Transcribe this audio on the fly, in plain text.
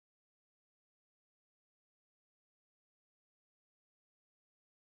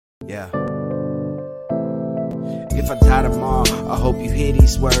Yeah. If I die tomorrow, I hope you hear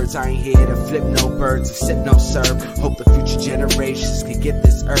these words. I ain't here to flip no birds or sip no syrup. Hope the future generations can get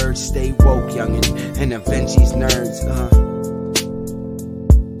this urge. Stay woke, youngin', and avenge these nerds.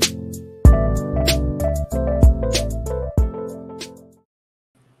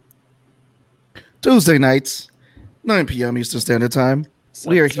 Tuesday nights, 9 p.m. Eastern Standard Time.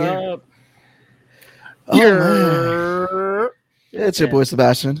 We are here. It's your boy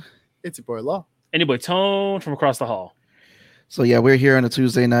Sebastian. It's your boy Law. And your boy Tone from across the hall. So yeah, we're here on a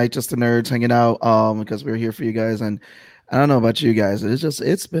Tuesday night, just the nerds hanging out. Because we're here for you guys, and I don't know about you guys.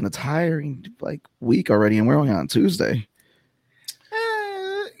 It's been a tiring week already, and we're only on Tuesday.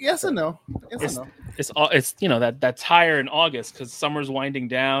 Yes and no. It's that tire in August because summer's winding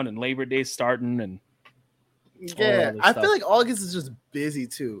down and Labor Day's starting and I feel like August is just busy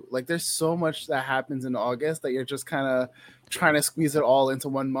too. Like there's so much that happens in August that you're just kind of trying to squeeze it all into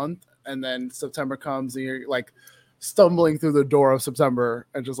 1 month, and then September comes and you're like stumbling through the door of September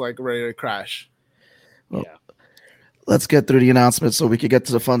and just like ready to crash. Well, let's get through the announcements so we can get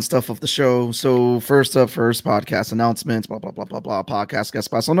to the fun stuff of the show. So first podcast announcements, blah, blah, blah, blah, blah, podcast guest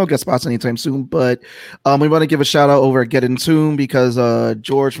spots. So no guest spots anytime soon, but we want to give a shout out over at Get In Tune because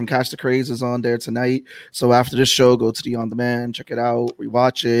George from Catch the Craze is on there tonight. So after this show, go to the On Demand, check it out,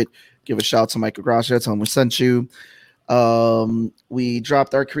 rewatch it, give a shout out to Michael Gracia, tell him we sent you. We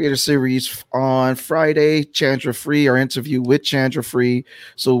dropped our creator series on Friday, Chandra Free, our interview with Chandra Free.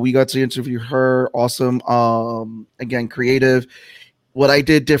 So we got to interview her. Awesome. Again, creative. What I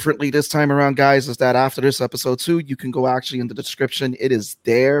did differently this time around, guys, is that after this episode 2, you can go actually in the description. It is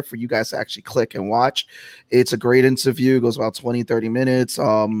there for you guys to actually click and watch. It's a great interview. It goes about 20, 30 minutes.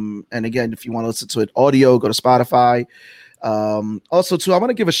 And again, if you want to listen to it audio, go to Spotify. Also too, I want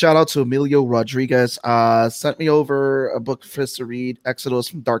to give a shout out to Emilio Rodriguez. Sent me over a book for us to read, Exodus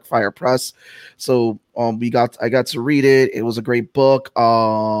from Darkfire Press. So I got to read it. It was a great book.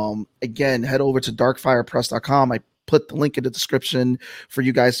 Again, head over to darkfirepress.com. I put the link in the description for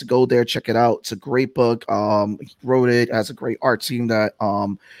you guys to go there, check it out. It's a great book. He wrote it, has a great art team that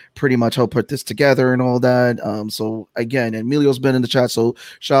pretty much helped put this together and all that. So again, Emilio's been in the chat, so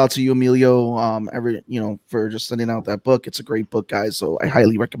shout out to you, Emilio, for just sending out that book. It's a great book, guys, so I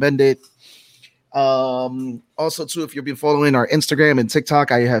highly recommend it. Also too, if you've been following our Instagram and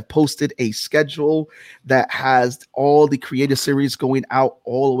TikTok, I have posted a schedule that has all the creative series going out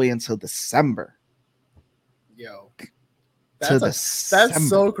all the way until December. Yo, that's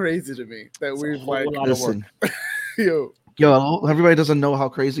so crazy to me that we've like a lot of work. Yo, everybody doesn't know how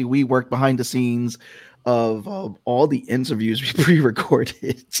crazy we work behind the scenes of all the interviews we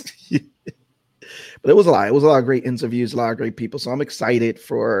pre-recorded. But it was a lot. It was a lot of great interviews, a lot of great people. So I'm excited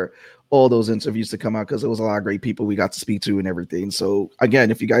for all those interviews to come out because it was a lot of great people we got to speak to and everything. So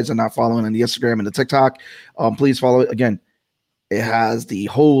again, if you guys are not following on the Instagram and the TikTok, please follow it. Again, it has the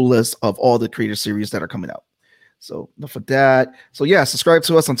whole list of all the creator series that are coming out. So enough of that. So yeah, subscribe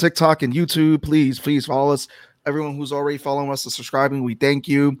to us on TikTok and YouTube. Please follow us. Everyone who's already following us and subscribing, we thank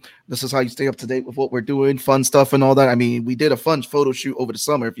you. This is how you stay up to date with what we're doing, fun stuff and all that. I mean, we did a fun photo shoot over the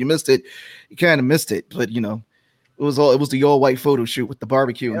summer. If you missed it, you kind of missed it. But it was the all white photo shoot with the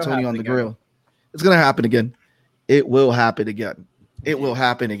barbecue and Tony on the grill. It's gonna happen again. It will happen again. It will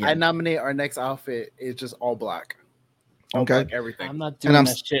happen again. I nominate our next outfit is just all black. Okay. Like everything. I'm not doing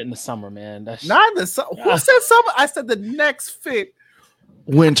that shit in the summer, man. Not in the summer. Who said summer? I said the next fit.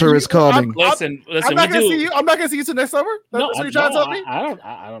 Winter is coming. Listen. I'm not gonna see you. I'm not gonna see you till next summer. That's what you're trying to tell me.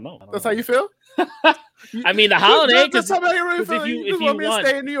 I don't know. That's how you feel. I mean, the holiday. Just tell me how you really feel. If you want me to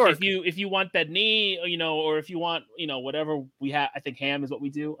stay in New York, if you want that knee, or if you want, whatever we have. I think ham is what we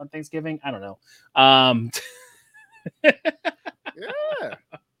do on Thanksgiving. I don't know. Yeah.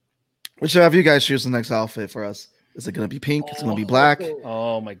 We should have you guys choose the next outfit for us. Is it going to be pink? It's going to be black.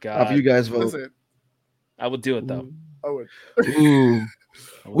 Oh my god! Have you guys vote? Listen, I would do it though. I would. Ooh.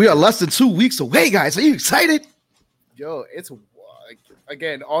 We are less than 2 weeks away, guys. Are you excited? Yo, it's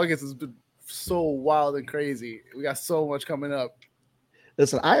again. August has been so wild and crazy. We got so much coming up.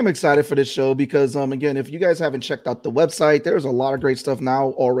 Listen, I am excited for this show because, again, if you guys haven't checked out the website, there's a lot of great stuff now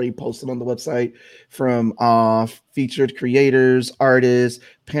already posted on the website from featured creators, artists,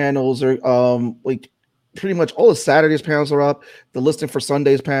 panels, or pretty much all the Saturdays panels are up. The listing for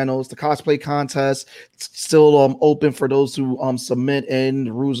Sunday's panels, the cosplay contest, it's still open for those who submit in.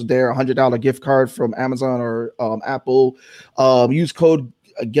 The rules are there. $100 gift card from Amazon or Apple. Use code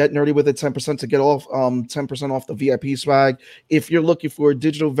Get Nerdy with it 10% to get off 10% off the VIP swag. If you're looking for a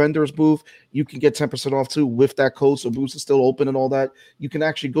digital vendors booth, you can get 10% off too with that code. So booths are still open and all that. You can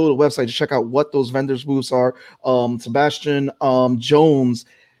actually go to the website to check out what those vendors booths are. Sebastian Jones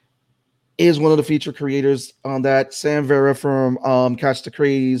is one of the feature creators on that. Sam Vera from Catch the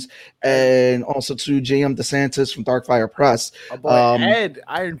Craze, and also to JM DeSantis from Darkfire Press. Our boy Ed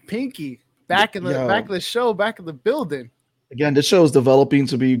Iron Pinky back in the show, back in the building. Again, this show is developing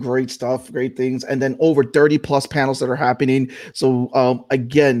to be great stuff, great things, and then over 30 plus panels that are happening. So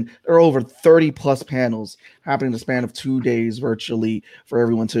again, there are over 30 plus panels happening in the span of 2 days virtually for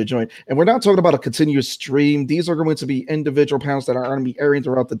everyone to join. And we're not talking about a continuous stream. These are going to be individual panels that are going to be airing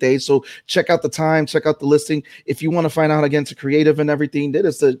throughout the day. So check out the time, check out the listing. If you want to find out again to creative and everything,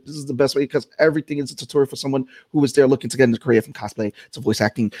 this is the best way, because everything is a tutorial for someone who is there looking to get into creative, from cosplay to voice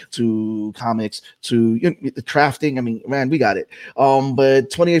acting to comics to the crafting. I mean, man, we got it. But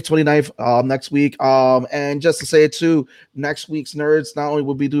 28th, 29th next week. And just to say it too, next week's Nerds not only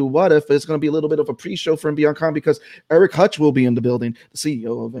will be doing What If, it's going to be a little bit of a pre-show for Beyond Con, because Eric Hutch will be in the building, the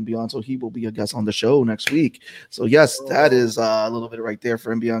CEO of Beyond, so he will be a guest on the show next week. So yes, that is a little bit right there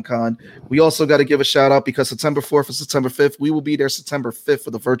for Beyond Con. We also got to give a shout out, because September 4th and September 5th, we will be there September 5th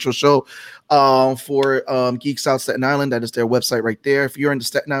for the virtual show for Geeks Out Staten Island. That is their website right there. If you're in the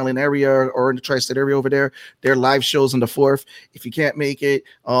Staten Island area or in the tri-state area over there, their live shows on the 4th. If you can't make it,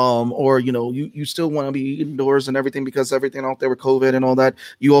 or you still want to be indoors and everything, because everything out there with COVID and all that,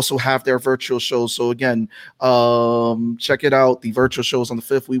 you also have their virtual shows. So again, check it out. The virtual shows on the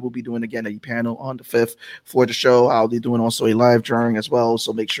 5th. We will be doing again a panel on the 5th for the show. I'll be doing also a live drawing as well.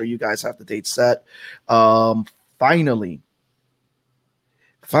 So make sure you guys have the date set. Finally,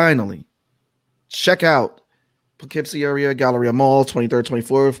 check out Poughkeepsie area, Galleria Mall, 23rd,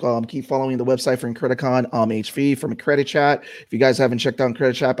 24th. Keep following the website for Incredicon HV from Credit Chat. If you guys haven't checked out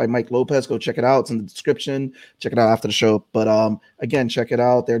Credit Chat by Mike Lopez, go check it out. It's in the description. Check it out after the show. But again, check it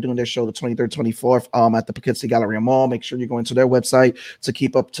out. They're doing their show the 23rd, 24th at the Poughkeepsie Galleria Mall. Make sure you're going to their website to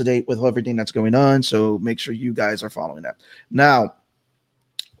keep up to date with everything that's going on. So make sure you guys are following that. Now,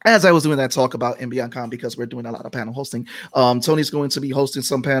 as I was doing that talk about Beyond Con, because we're doing a lot of panel hosting, Tony's going to be hosting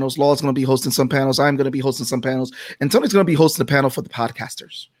some panels. Law's going to be hosting some panels. I'm going to be hosting some panels. And Tony's going to be hosting a panel for the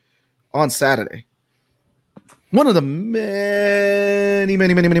podcasters on Saturday. One of the many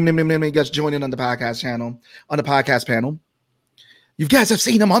guys joining on the podcast channel, on the podcast panel. You guys have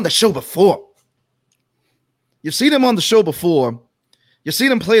seen him on the show before. You've seen him on the show before. You've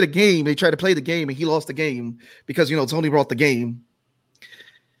seen him play the game. They tried to play the game and he lost the game because, Tony brought the game.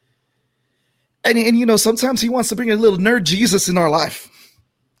 And sometimes he wants to bring a little nerd Jesus in our life.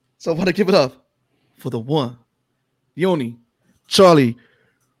 So I want to give it up for the one, the only, Charlie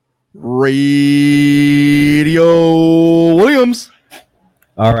Radio Williams.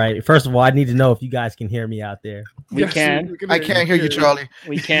 All right. First of all, I need to know if you guys can hear me out there. We can. I can't hear you, Charlie.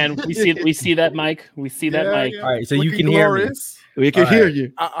 We can. We see that mic. We see that mic. All right. So you can hear me. We can hear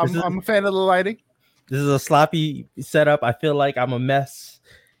you. I'm a fan of the lighting. This is a sloppy setup. I feel like I'm a mess.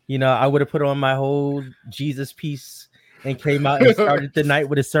 I would have put on my whole Jesus piece and came out and started the night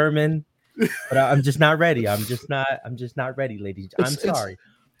with a sermon, but I'm just not ready. I'm just not ready, ladies. I'm sorry.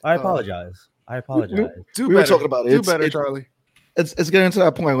 I apologize. We were talking about it. Do better, Charlie. It's getting to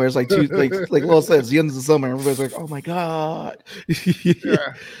that point where it's like Lil said, it's the end of the summer. And everybody's like, oh my God.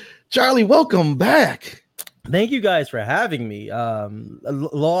 Yeah. Charlie, welcome back. Thank you guys for having me.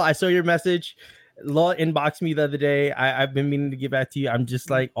 Law, I saw your message. Law inboxed me the other day. I've been meaning to get back to you. I'm just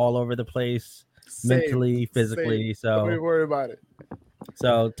like all over the place, mentally, physically. So don't worry about it.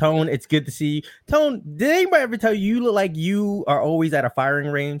 So Tone, it's good to see you. Tone, did anybody ever tell you look like you are always at a firing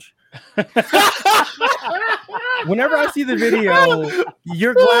range? Whenever I see the video,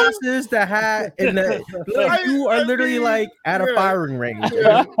 your glasses, the hat, and you are literally like at a firing range.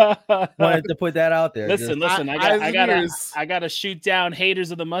 Wanted to put that out there. Listen, I gotta shoot down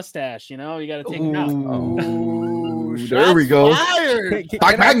haters of the mustache. You gotta take them out. There we go.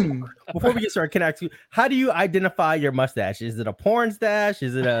 Before we get started, can I ask you, how do you identify your mustache? Is it a porn stash?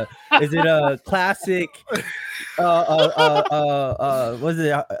 Is it a classic was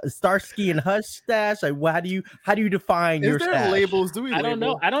it Starsky and Hutch stash? Like, how do you define your stash? Labels? I don't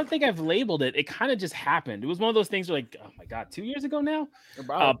know. I don't think I've labeled it. It kind of just happened. It was one of those things where, like, oh my God, 2 years ago now,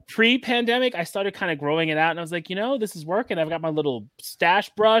 pre-pandemic, I started kind of growing it out, and I was like, this is working. I've got my little stash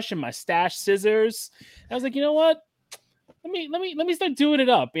brush and my stash scissors. And I was like, you know what? Let me start doing it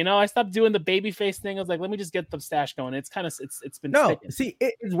up. I stopped doing the baby face thing. I was like, let me just get the stash going. It's kind of it's been sticking. See,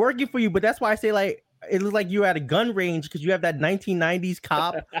 it's working for you, but that's why I say, like, it looks like you're at a gun range because you have that 1990s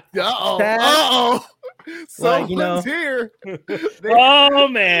cop. Someone's here. Oh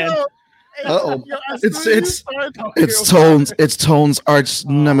man. It's Tone's arch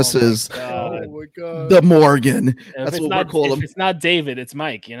nemesis. Oh my God. The Morgan. That's what we call him. If it's not David, it's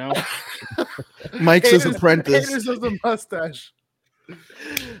Mike, Mike's his apprentice. Haters of the mustache.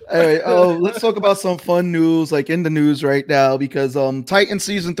 Anyway, let's talk about some fun news, like in the news right now, because Titan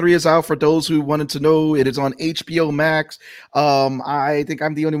season 3 is out. For those who wanted to know, it is on HBO Max. I think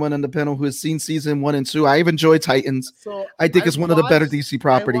I'm the only one on the panel who has seen season 1 and 2. I've enjoyed Titans. So I think it's one of the better DC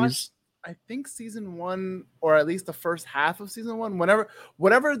properties. I think season 1, or at least the first half of season 1,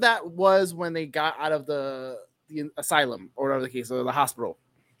 whatever that was when they got out of the asylum or whatever the case, or the hospital.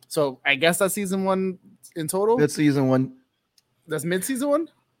 So I guess that's season 1 in total. That's season 1. That's mid-season 1?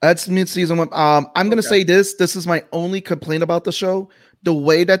 That's mid-season 1. I'm going to say this. This is my only complaint about the show. The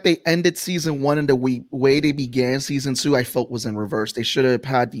way that they ended season 1 and the way they began season 2, I felt was in reverse. They should have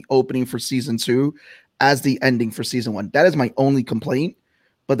had the opening for season 2 as the ending for season 1. That is my only complaint.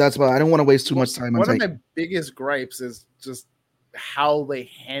 But that's why I don't want to waste too much time on Titan. One of my biggest gripes is just how they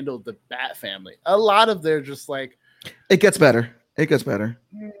handled the Bat family. A lot of they're just like... It gets better. It gets better.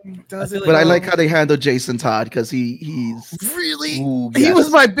 But I like how they handle Jason Todd, because he's really he was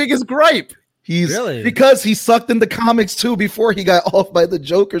my biggest gripe. He's really, because he sucked in the comics too before he got off by the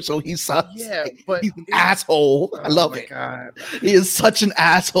Joker, so he sucks. Yeah, but he's an asshole. I love it. God. He is such an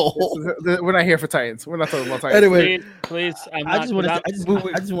asshole. We're not here for Titans. We're not talking about Titans. Anyway, please. I just want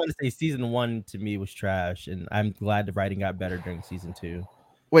to say season 1 to me was trash, and I'm glad the writing got better during season 2.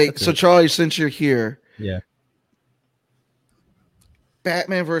 Wait, so Charlie, since you're here, yeah.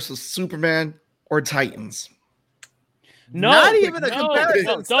 Batman versus Superman or Titans? No, not even a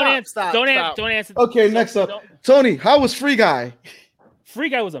comparison. Don't answer. Okay, next up, Tony. How was Free Guy? Free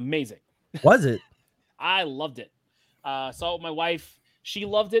Guy was amazing. Was it? I loved it. Saw it with my wife. She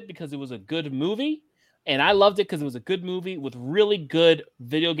loved it because it was a good movie, and I loved it because it was a good movie with really good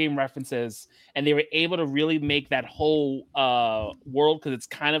video game references, and they were able to really make that whole world, because it's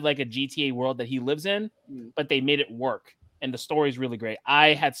kind of like a GTA world that he lives in, but they made it work. And the story is really great.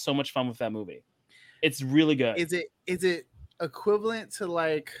 I had so much fun with that movie. It's really good. Is it equivalent to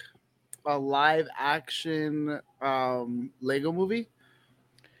like a live action Lego movie?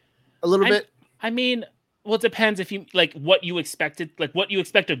 A little bit. I mean, well, it depends if you like what you expected, like what you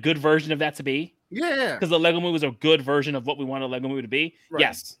expect a good version of that to be. Yeah. Because the Lego movie was a good version of what we want a Lego movie to be. Right.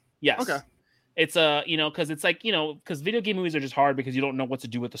 Yes. Okay. It's because it's like, because video game movies are just hard because you don't know what to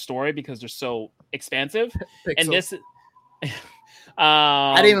do with the story because they're so expansive. And this.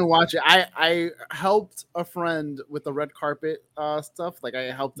 I didn't even watch it. I helped a friend with the red carpet stuff. Like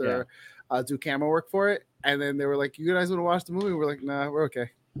I helped her do camera work for it, and then they were like, "You guys want to watch the movie?" We're like, "Nah, we're okay."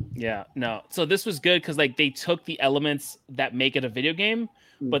 Yeah, no. So this was good because like they took the elements that make it a video game,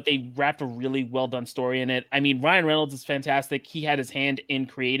 but they wrapped a really well done story in it. I mean, Ryan Reynolds is fantastic. He had his hand in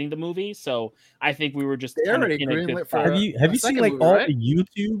creating the movie, so I think we were just already greenlit for. Have you seen like movie, all the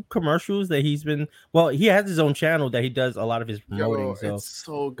YouTube commercials that he's been? Well, he has his own channel that he does a lot of his promoting. So it's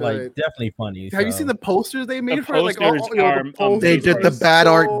so good, like, definitely funny. Have you seen the posters they made for it? Like they did the Bad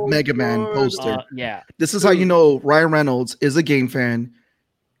Art Mega Man poster. Yeah, this is how you know Ryan Reynolds is a game fan.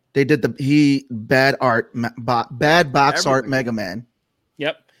 They did bad box art Mega Man.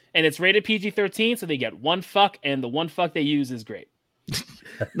 Yep. And it's rated PG-13, so they get one fuck, and the one fuck they use is great.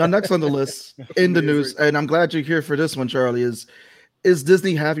 Now, next on the list in the news, and I'm glad you're here for this one, Charlie, is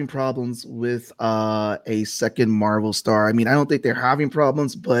Disney having problems with a second Marvel star? I mean, I don't think they're having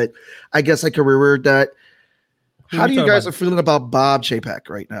problems, but I guess I could reword that. How do you guys are feeling about Bob Chapek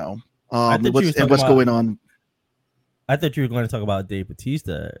right now? What's going on? I thought you were going to talk about Dave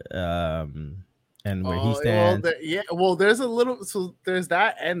Bautista and where he stands. Well, there's a little, so there's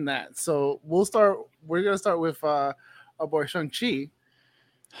that and that. So we're going to start with our boy Shang-Chi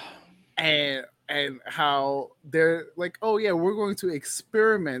and how they're like, oh yeah, we're going to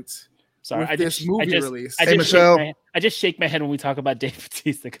experiment with this movie release. I just shake my head when we talk about Dave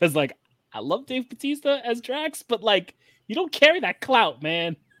Bautista because like I love Dave Bautista as Drax, but like you don't carry that clout,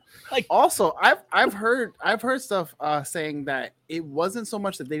 man. Like also, I've heard stuff saying that it wasn't so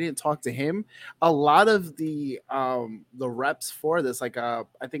much that they didn't talk to him. A lot of the reps for this, like I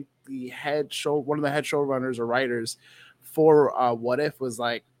think one of the head showrunners or writers for What If was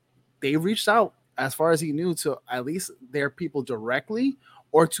like they reached out as far as he knew to at least their people directly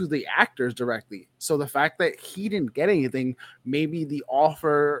or to the actors directly. So the fact that he didn't get anything, maybe the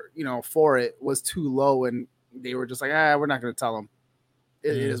offer for it was too low, and they were just like, we're not going to tell him.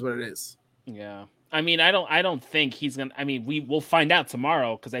 It is what it is. Yeah. I mean, I don't think he's going to, I mean, we'll find out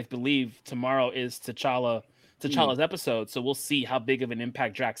tomorrow because I believe tomorrow is T'Challa's episode. So we'll see how big of an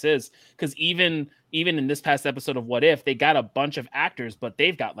impact Drax is. Because even in this past episode of What If, they got a bunch of actors, but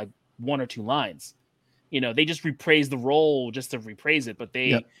they've got like one or two lines. They just repraise the role just to repraise it. But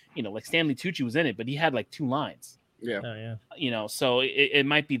they, like Stanley Tucci was in it, but he had like two lines. Yeah. You know, so it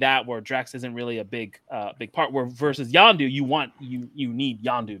might be that where Drax isn't really a big part. Where versus Yondu, you need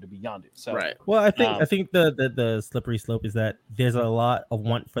Yondu to be Yondu. So right. Well, I think the slippery slope is that there's a lot of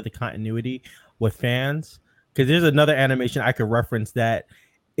want for the continuity with fans, because there's another animation I could reference that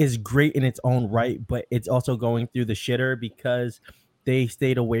is great in its own right, but it's also going through the shitter because they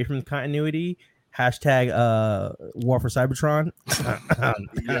stayed away from continuity. Hashtag War for Cybertron.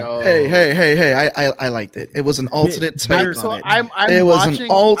 Hey! I liked it. It was an alternate take. So on it. I'm it was an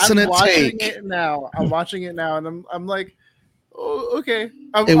alternate I'm watching take. it now. I'm watching it now, and I'm like, oh, okay.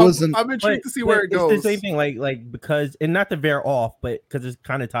 I'm intrigued to see where it goes. It's the same thing, like because, and not to veer off, but because it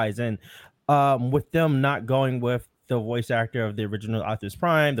kind of ties in, with them not going with the voice actor of the original Optimus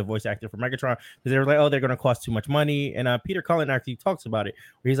Prime, the voice actor for Megatron, because they were like, oh, they're going to cost too much money. And Peter Cullen actually talks about it,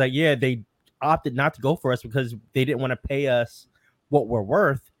 where he's like, yeah, they opted not to go for us because they didn't want to pay us what we're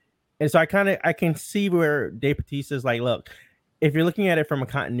worth. And so I can see where Dave Bautista's like, look, if you're looking at it from a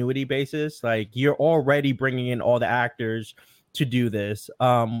continuity basis, like you're already bringing in all the actors to do this.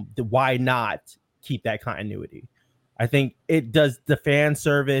 Why not keep that continuity? I think it does the fan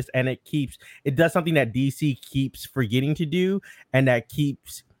service, and it does something that DC keeps forgetting to do, and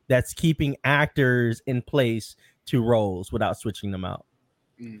that's keeping actors in place to roles without switching them out.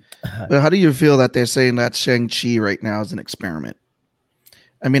 But how do you feel that they're saying that Shang-Chi right now is an experiment?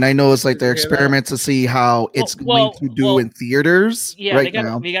 I mean, I know it's like their experiment to see how it's going to do in theaters. Yeah, right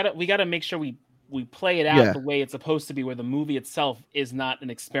now. We gotta make sure we play it out the way it's supposed to be, where the movie itself is not an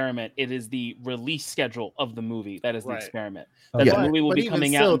experiment. It is the release schedule of the movie that is the experiment. That the movie will be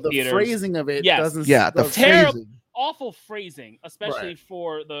coming out in theaters. The phrasing of it doesn't. Yeah, the terrible, awful phrasing, especially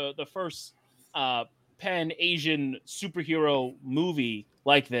for the first pan Asian superhero movie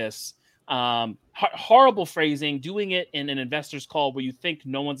like this. Horrible phrasing, doing it in an investor's call where you think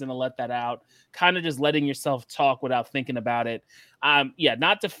no one's going to let that out, kind of just letting yourself talk without thinking about it.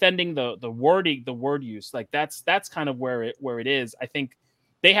 Not defending the word use. Like that's kind of where it is. I think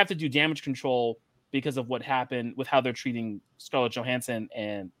they have to do damage control because of what happened with how they're treating Scarlett Johansson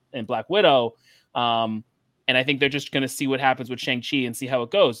and Black Widow. And I think they're just going to see what happens with Shang-Chi and see how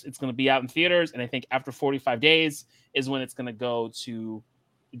it goes. It's going to be out in theaters, and I think after 45 days is when it's going to go to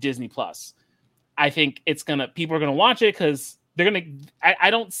Disney Plus. I think people are going to watch it because they're going to. I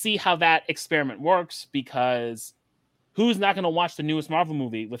don't see how that experiment works, because who's not going to watch the newest Marvel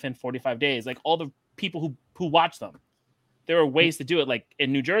movie within 45 days? Like all the people who watch them. There are ways to do it. Like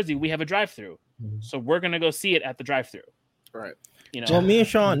in New Jersey, we have a drive-through, so we're going to go see it at the drive-through. Right. You know. Well, me and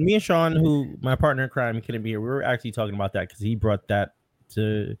Sean, who my partner in crime couldn't be here, we were actually talking about that because he brought that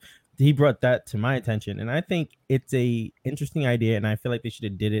to my attention, and I think it's a interesting idea, and I feel like they should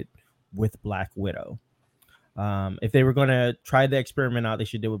have did it with Black Widow. If they were going to try the experiment out, they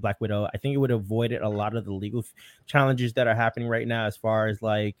should do it with Black Widow. I think it would have avoided a lot of the legal challenges that are happening right now, as far as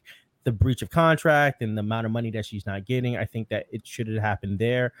like the breach of contract and the amount of money that she's not getting. I think that it should have happened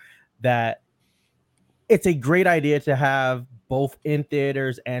there. That it's a great idea to have both in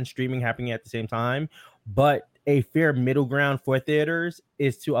theaters and streaming happening at the same time, but a fair middle ground for theaters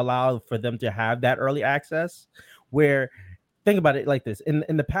is to allow for them to have that early access. Where, think about it like this: in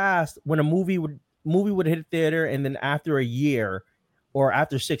the past, when a movie would hit theater, and then after a year or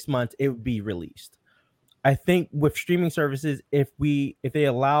after 6 months, it would be released. I think with streaming services, if they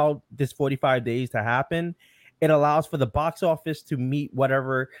allow this 45 days to happen, it allows for the box office to meet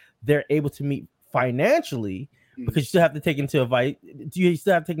whatever they're able to meet financially, because you still have to take into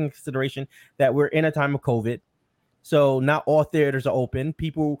consideration that we're in a time of COVID. So not all theaters are open.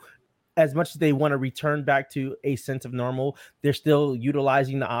 People, as much as they want to return back to a sense of normal, they're still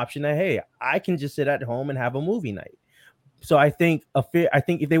utilizing the option that, hey, I can just sit at home and have a movie night. So I think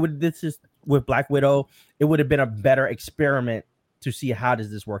if they would, this is with Black Widow, it would have been a better experiment to see how does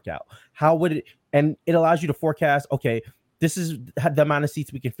this work out. How would it, and it allows you to forecast, okay, this is the amount of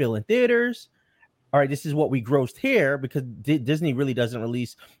seats we can fill in theaters. All right, this is what we grossed here, because Disney really doesn't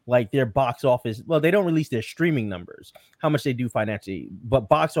release like their box office. Well, they don't release their streaming numbers, how much they do financially, but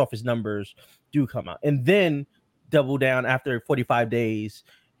box office numbers do come out, and then double down after 45 days,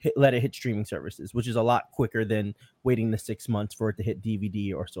 let it hit streaming services, which is a lot quicker than waiting the 6 months for it to hit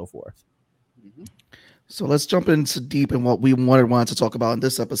DVD or so forth. So let's jump into deep in what we wanted to talk about in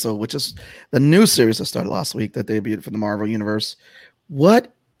this episode, which is the new series that started last week that debuted for the Marvel Universe.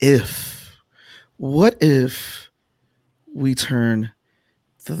 What if we turn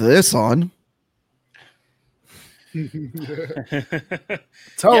this on?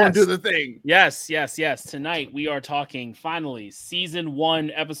 Tone, do the thing. Yes. Tonight we are talking finally season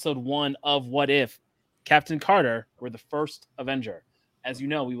 1, episode 1 of What If Captain Carter were the first Avenger. As you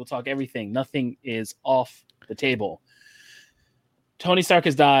know, we will talk everything. Nothing is off the table. Tony Stark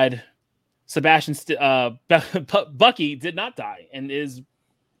has died. Bucky did not die and is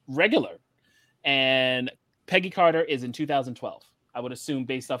regular. And Peggy Carter is in 2012. I would assume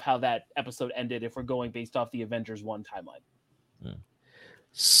based off how that episode ended, if we're going based off the Avengers 1 timeline.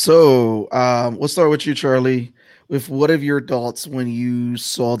 So we'll start with you, Charlie. With what are your thoughts when you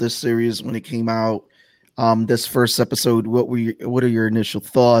saw this series when it came out? This first episode, what are your initial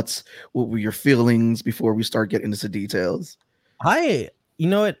thoughts? What were your feelings before we start getting into details? You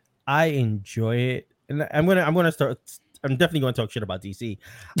know what? I enjoy it, and I'm definitely going to talk shit about DC.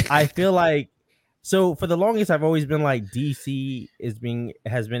 I feel like, so for the longest, I've always been like DC has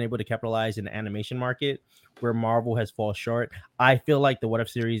been able to capitalize in the animation market where Marvel has fallen short. I feel like the What If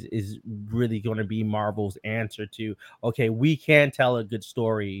series is really going to be Marvel's answer to, okay, we can tell a good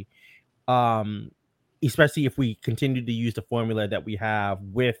story, especially if we continue to use the formula that we have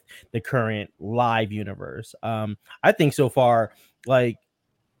with the current live universe. I think so far, like,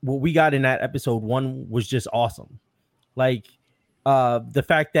 what we got in that episode 1 was just awesome. Like, the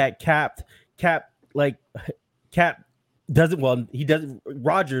fact that Cap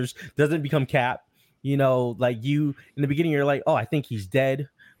Rogers doesn't become Cap. You know, like, you in the beginning you're like, oh, I think he's dead,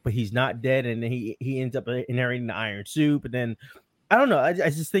 but he's not dead, and then he ends up inheriting the Iron Suit. But then I don't know. I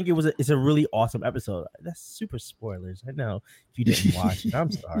just think it's a really awesome episode. That's super spoilers. I know if you didn't watch it,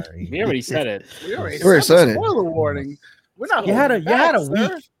 I'm sorry. We already said it. We already said it. Spoiler warning. We're not. You had a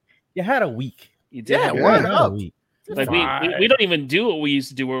week. You had a week. You did. Yeah, one up. Like we don't even do what we used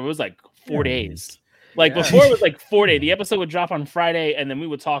to do, where it was like 4 days. Like before, it was like 4 days. The episode would drop on Friday, and then we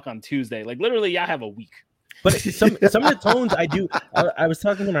would talk on Tuesday. Like literally, I have a week. But some of the tones I do. I was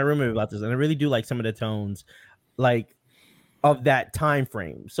talking to my roommate about this, and I really do like some of the tones, like, of that time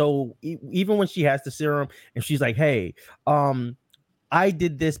frame. So even when she has the serum, and she's like, "Hey, I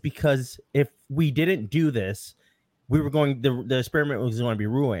did this because if we didn't do this, we were going. The experiment was going to be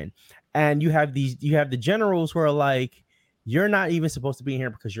ruined." And you have the generals who are like, "You're not even supposed to be here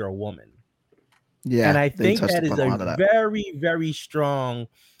because you're a woman." Yeah, and I think that is a very, very strong.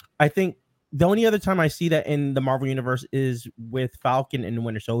 I think the only other time I see that in the Marvel universe is with Falcon and the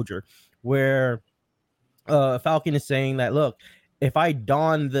Winter Soldier, where Falcon is saying that, look, if I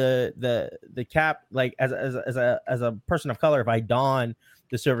don the cap, like as a person of color, if I don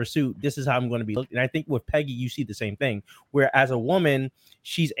the silver suit, this is how I'm going to be looked. And I think with Peggy, you see the same thing, where as a woman,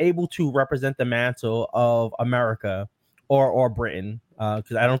 she's able to represent the mantle of America or Britain.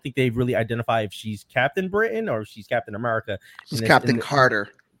 Because I don't think they really identify if she's Captain Britain or if she's Captain America. She's Captain Carter.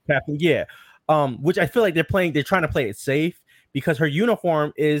 Captain, yeah. Which I feel like they're trying to play it safe because her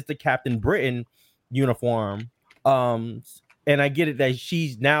uniform is the Captain Britain uniform. And I get it that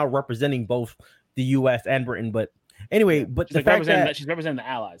she's now representing both the US and Britain. But anyway, but she's the fact that she's representing the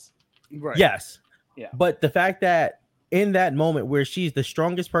Allies. Right. Yes. Yeah. But the fact that in that moment where she's the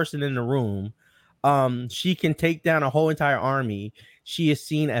strongest person in the room, she can take down a whole entire army. She is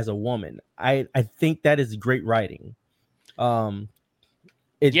seen as a woman. I think that is great writing. It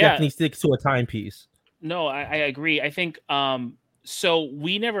definitely sticks to a timepiece. No, I agree. I think so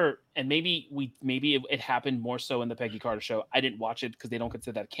we never, and maybe it happened more so in the Peggy Carter show. I didn't watch it because they don't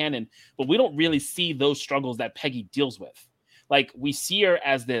consider that canon, but we don't really see those struggles that Peggy deals with. Like, we see her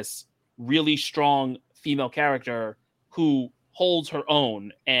as this really strong female character who holds her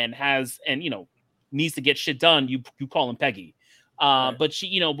own and needs to get shit done. You call him Peggy. Right. But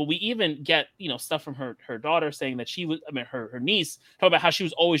we even get, stuff from her daughter saying that her niece, talk about how she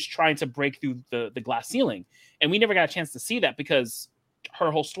was always trying to break through the glass ceiling. And we never got a chance to see that because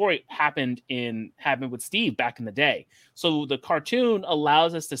her whole story happened with Steve back in the day. So the cartoon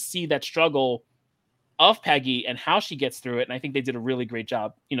allows us to see that struggle of Peggy and how she gets through it. And I think they did a really great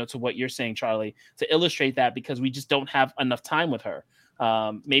job, to what you're saying, Charlie, to illustrate that, because we just don't have enough time with her.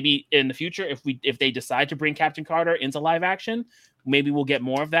 Maybe in the future, if they decide to bring Captain Carter into live action, maybe we'll get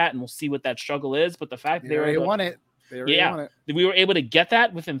more of that and we'll see what that struggle is. But the fact they already won it. We were able to get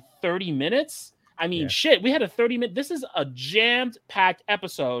that within 30 minutes. I mean, shit, we had a 30-minute. This is a jammed-packed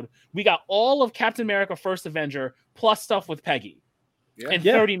episode. We got all of Captain America: First Avenger plus stuff with Peggy in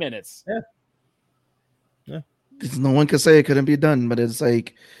 30 minutes. Yeah. No one could say it couldn't be done, but it's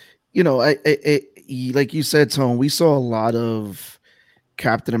like, like you said, Tone, we saw a lot of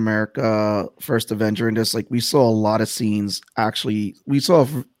Captain America: First Avenger in this. Like, we saw a lot of scenes. Actually, we saw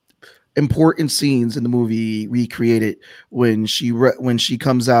important scenes in the movie recreated when she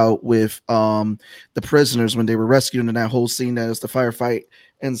comes out with the prisoners when they were rescued in that whole scene that is the firefight.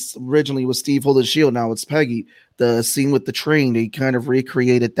 And originally was Steve holding the shield. Now it's Peggy. The scene with the train, they kind of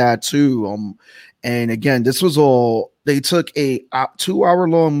recreated that too. And again, this was all, they took a 2-hour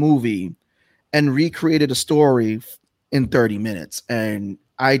long movie and recreated a story in 30 minutes. And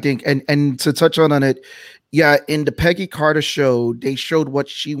I think, and to touch on it, yeah, in the Peggy Carter show, they showed what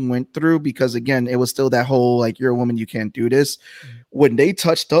she went through because, again, it was still that whole, like, you're a woman, you can't do this. When they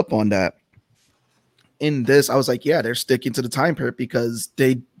touched up on that in this, I was like, yeah, they're sticking to the time period because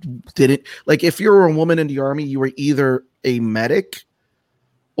they didn't, like, if you were a woman in the army, you were either a medic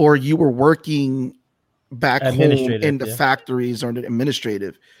or you were working back home in the factories or the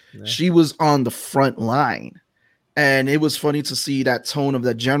administrative. Yeah. She was on the front line. And it was funny to see that tone of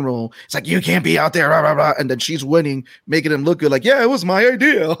that general. It's like, you can't be out there, blah, blah, blah. And then she's winning, making him look good. Like, yeah, it was my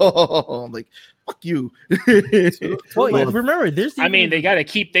idea. I'm like, fuck you. Well, remember, they gotta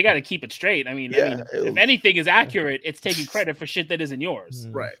keep it straight. I mean, if anything is accurate, it's taking credit for shit that isn't yours.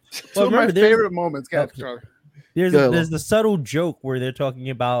 Right. Well, my favorite moments, there's the subtle joke where they're talking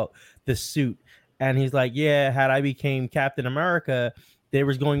about the suit, and he's like, yeah, had I became Captain America, they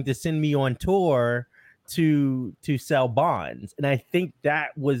was going to send me on tour to sell bonds. And I think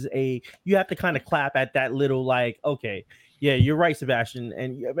that was you have to kind of clap at that little, like, okay, yeah, you're right, Sebastian,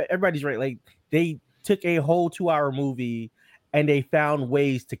 and everybody's right. Like, they took a whole 2-hour movie and they found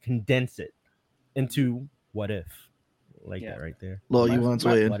ways to condense it into what if, that right there. Well, you want to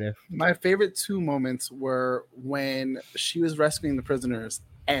weigh in? What if? My favorite 2 moments were when she was rescuing the prisoners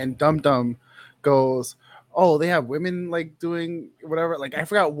and Dum Dum goes, oh, they have women like doing whatever. Like, I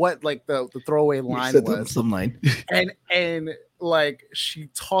forgot what like the throwaway line was. Some line. and like she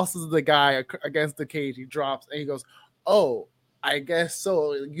tosses the guy against the cage. He drops and he goes, oh, I guess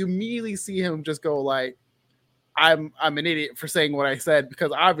so. You immediately see him just go like, I'm an idiot for saying what I said,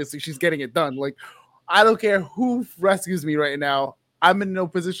 because obviously she's getting it done. Like, I don't care who rescues me right now. I'm in no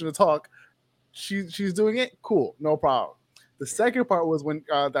position to talk. She's doing it. Cool. No problem. The second part was when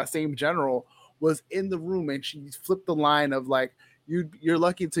that same general was in the room and she flipped the line of like, you're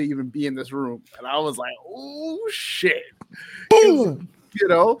lucky to even be in this room. And I was like, oh shit. Boom. You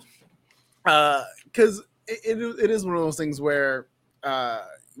know, because it is one of those things where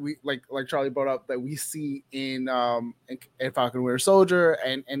we like Charlie brought up that we see in Falcon and Winter Soldier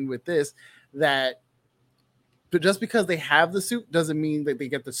and with this, that but just because they have the suit doesn't mean that they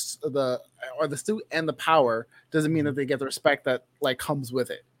get the suit and the power doesn't mean that they get the respect that like comes with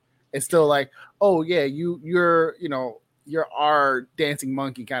it. It's still like, oh yeah, you're our dancing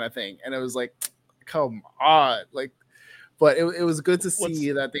monkey kind of thing. And it was like, come on. Like, but it was good to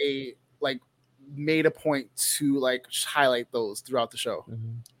see that they like made a point to like highlight those throughout the show.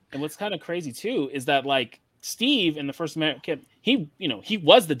 Mm-hmm. And what's kind of crazy too is that like Steve in the first American, he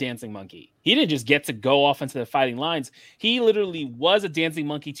was the dancing monkey. He didn't just get to go off into the fighting lines. He literally was a dancing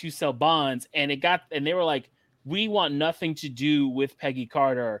monkey to sell bonds, and they were like, we want nothing to do with Peggy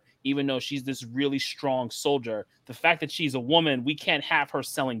Carter, even though she's this really strong soldier. The fact that she's a woman, we can't have her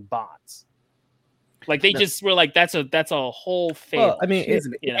selling bonds. Like they just were like, that's a whole thing. Well, I mean, it's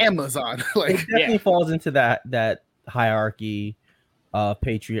Amazon. Like, it definitely falls into that hierarchy of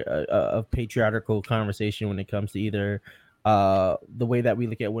patriarchal conversation when it comes to either the way that we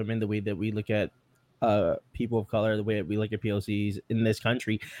look at women, the way that we look at people of color, the way that we look at POCs in this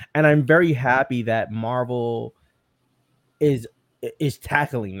country. And I'm very happy that Marvel is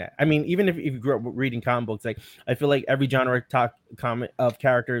tackling that. I mean, even if you grew up reading comic books, like I feel like every genre comic of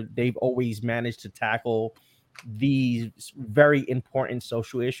character, they've always managed to tackle these very important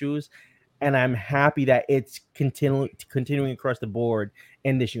social issues. And I'm happy that it's continuing across the board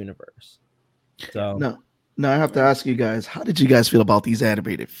in this universe. So no, I have to ask you guys, how did you guys feel about these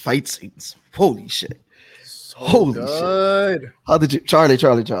animated fight scenes? Holy shit. Holy shit. How did you Charlie.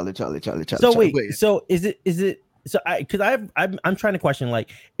 So wait, so is it so I'm trying to question, like,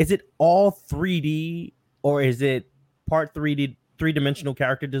 is it all 3D or is it part 3D, three-dimensional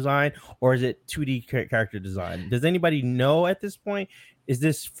character design, or is it 2D character design? Does anybody know at this point? Is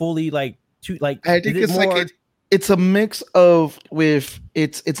this fully like I think it's more... like it's a mix of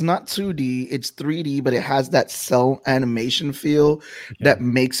it's not 2D, it's 3D, but it has that cell animation feel that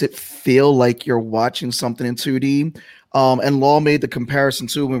makes it feel like you're watching something in 2D. And Law made the comparison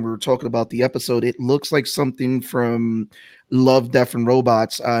too when we were talking about the episode. It looks like something from Love, Death, and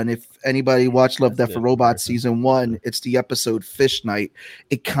Robots. And if anybody watched Love, Death, and Robots season 1, it's the episode Fish Night.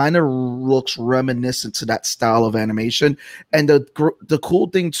 It kind of looks reminiscent to that style of animation. And the cool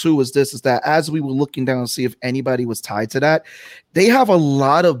thing too is that as we were looking down to see if anybody was tied to that, they have a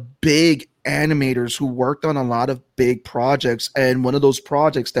lot of big animators who worked on a lot of big projects, and one of those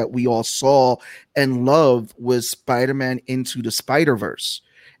projects that we all saw and loved was Spider-Man Into the Spider-Verse.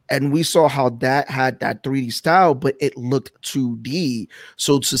 And we saw how that had that 3D style, but it looked 2D.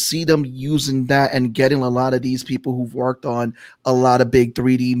 So to see them using that and getting a lot of these people who've worked on a lot of big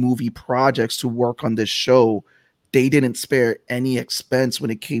 3D movie projects to work on this show, they didn't spare any expense when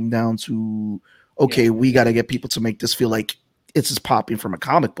it came down to, okay, we got to get people to make this feel like it's just popping from a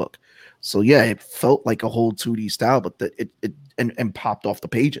comic book. So yeah, it felt like a whole 2D style, but it popped off the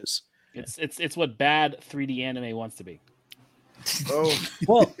pages. It's what bad 3D anime wants to be. Oh,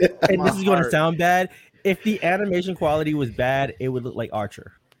 well, and this is going to sound bad. If the animation quality was bad, it would look like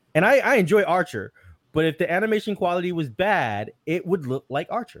Archer. And I enjoy Archer, but if the animation quality was bad, it would look like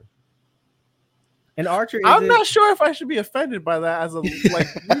Archer. And Archer I'm not sure if I should be offended by that as a huge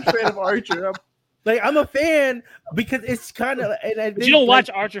fan of Archer. I'm a fan because it's kind of. But you don't watch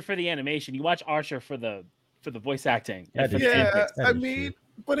Archer for the animation. You watch Archer for the voice acting. Yeah, I mean,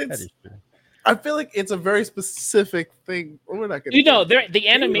 but it's. I feel like it's a very specific thing. We're not gonna.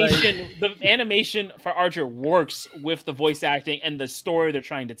 The animation for Archer works with the voice acting and the story they're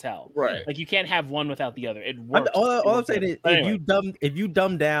trying to tell. Right. Like you can't have one without the other. It works. All I'm saying is, if you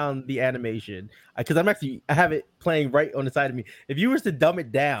dumb down the animation, because I have it playing right on the side of me. If you were to dumb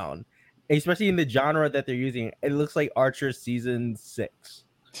it down, especially in the genre that they're using, it looks like Archer season 6.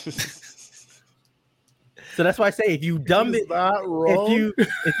 So that's why I say if you dumb it,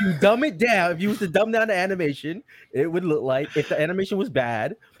 if you dumb it down, if you was to dumb down the animation, it would look like, if the animation was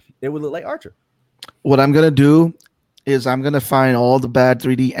bad, it would look like Archer. What I'm gonna do is I'm gonna find all the bad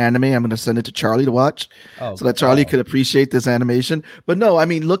 3D anime. I'm gonna send it to Charlie to watch, so that Charlie could appreciate this animation. But no, I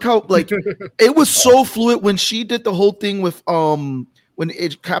mean, look how it was so fluid when she did the whole thing with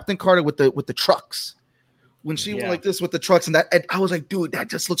Captain Carter with the trucks. When she went like this with the trucks and I was like, dude, that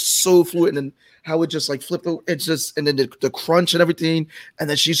just looks so fluid. And then how it just like flipped, it's just, and then the crunch and everything. And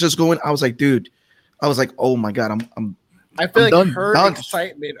then she's just going, I was like, dude, oh my God, I feel like her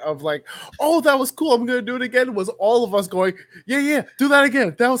excitement of like, oh, that was cool, I'm gonna do it again, was all of us going, yeah, do that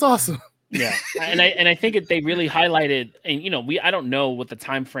again. That was awesome. Yeah. and I think they really highlighted, and I don't know what the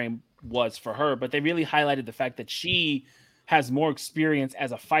time frame was for her, but they really highlighted the fact that she has more experience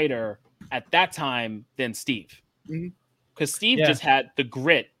as a fighter at that time than Steve, because Steve just had the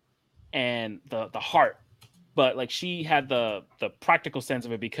grit and the heart, but like she had the practical sense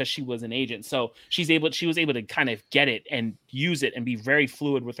of it because she was an agent. So she was able to kind of get it and use it and be very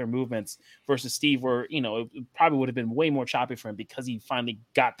fluid with her movements, versus Steve, where it probably would have been way more choppy for him because he finally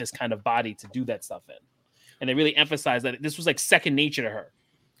got this kind of body to do that stuff in. And they really emphasized that this was like second nature to her.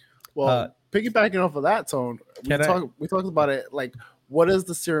 Well, piggybacking off of that, Tone, we talked about it, like, what does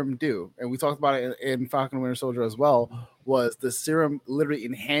the serum do? And we talked about it in Falcon and Winter Soldier as well, was the serum literally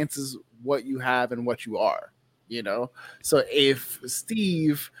enhances what you have and what you are, So if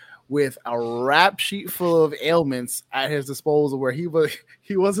Steve, with a rap sheet full of ailments at his disposal, where he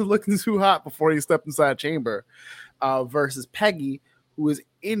wasn't looking too hot before he stepped inside chamber, versus Peggy, who is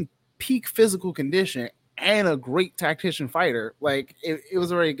in peak physical condition and a great tactician fighter, like it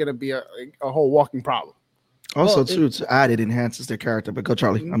was already going to be a whole walking problem. Also, to add, it enhances their character. But go,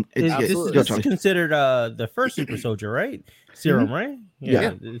 Charlie. This is considered the first super soldier, right? Serum, right?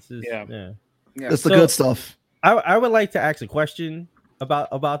 Yeah. This is It's the good stuff. I would like to ask a question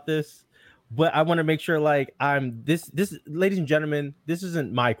about this, but I want to make sure, like, this, ladies and gentlemen, this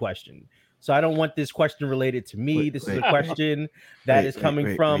isn't my question. So I don't want this question related to me. This is a question that is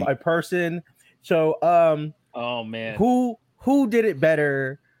coming from a person. So, oh man, who did it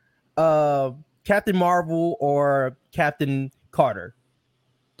better? Captain Marvel or Captain Carter?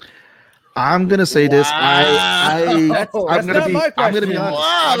 I'm gonna say this. I'm gonna be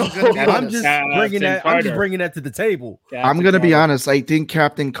honest. I'm just bringing that to the table. I'm gonna be honest. I think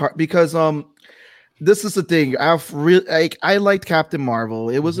Captain Carter, because this is the thing. I liked Captain Marvel.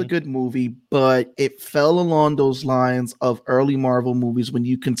 It was a good movie, but it fell along those lines of early Marvel movies when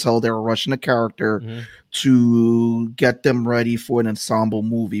you can tell they were rushing a character to get them ready for an ensemble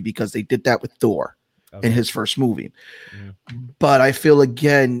movie, because they did that with Thor in his first movie. But I feel,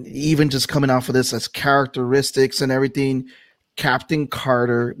 again, even just coming out for this as characteristics and everything, Captain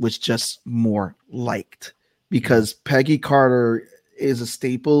Carter was just more liked, because Peggy Carter is a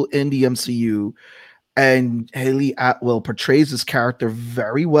staple in the MCU, and Haley Atwell portrays this character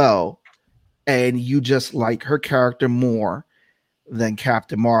very well, and you just like her character more than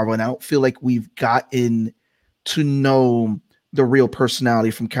Captain Marvel. And I don't feel like we've gotten to know the real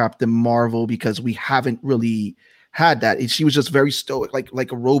personality from Captain Marvel, because we haven't really had that. She was just very stoic,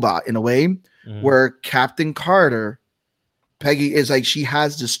 like a robot in a way, where Captain Carter, Peggy, is like, she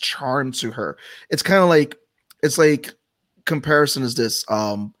has this charm to her. It's kind of like, it's like, comparison is this,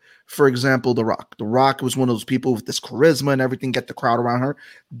 for example, The Rock. The Rock was one of those people with this charisma and everything, get the crowd around her.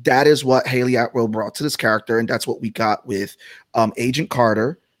 That is what Haley Atwell brought to this character, and that's what we got with Agent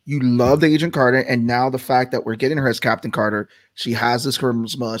Carter. You love the Agent Carter, and now the fact that we're getting her as Captain Carter, she has this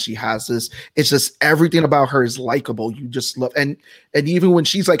charisma, she has this. It's just everything about her is likable. You just love, and even when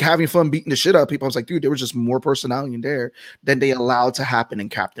she's like having fun beating the shit out of people, I was like, dude, there was just more personality in there than they allowed to happen in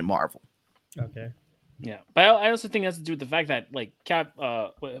Captain Marvel. Okay. Yeah, but I also think it has to do with the fact that like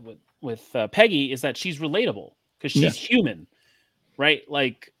with Peggy is that she's relatable because she's human, right?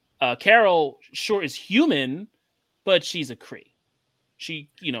 Like Carol sure is human, but she's a Kree. She,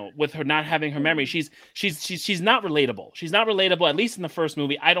 with her not having her memory, she's not relatable. She's not relatable. At least in the first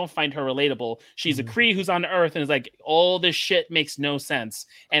movie, I don't find her relatable. She's a Kree who's on Earth and is like, all this shit makes no sense,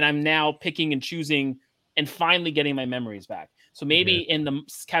 and I'm now picking and choosing and finally getting my memories back. So maybe in the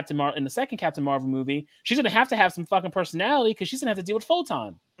second Captain Marvel movie, she's gonna have to have some fucking personality because she's gonna have to deal with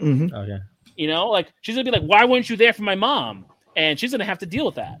Photon. Mm-hmm. Okay. Like she's gonna be like, "Why weren't you there for my mom?" And she's gonna have to deal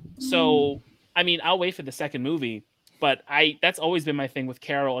with that. So, I mean, I'll wait for the second movie, but that's always been my thing with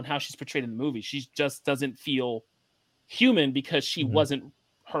Carol and how she's portrayed in the movie. She just doesn't feel human because she wasn't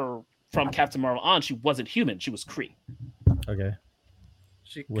her from Captain Marvel on. She wasn't human. She was Kree. Okay.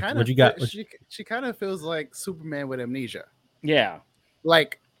 She kind of feels like Superman with amnesia. Yeah,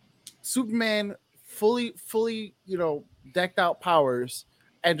 like Superman fully, decked out powers,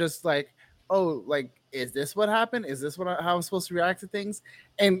 and just like, oh, like, is this what happened? Is this how I'm supposed to react to things?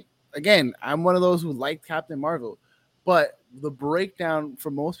 And again, I'm one of those who liked Captain Marvel, but the breakdown for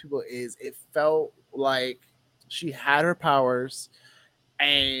most people is it felt like she had her powers,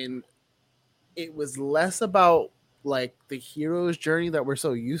 and it was less about like the hero's journey that we're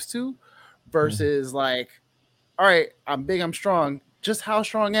so used to, versus like, all right, I'm big, I'm strong. Just how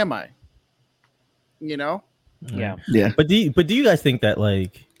strong am I? Yeah. But do you guys think that,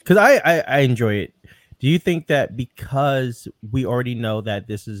 like, because I enjoy it. Do you think that because we already know that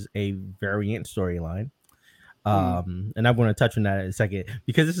this is a variant storyline, and I'm going to touch on that in a second,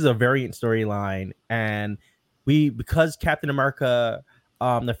 because this is a variant storyline, and because Captain America,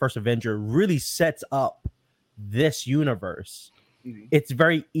 the First Avenger, really sets up this universe, it's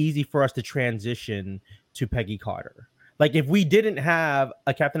very easy for us to transition to Peggy Carter. Like if we didn't have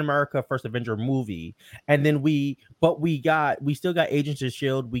a Captain America First Avenger movie, and then we still got Agents of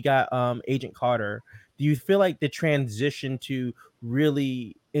S.H.I.E.L.D., we got Agent Carter, do you feel like the transition to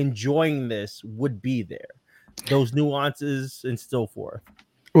really enjoying this would be there? Those nuances and so forth.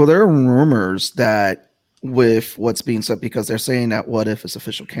 Well, there are rumors that with what's being said, because they're saying that What If is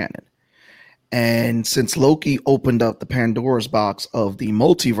official canon. And since Loki opened up the Pandora's box of the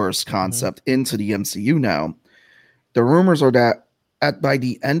multiverse concept into the MCU now, the rumors are that by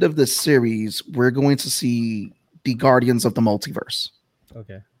the end of this series, we're going to see the Guardians of the Multiverse.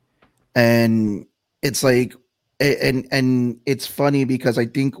 Okay. And it's like, and it's funny because I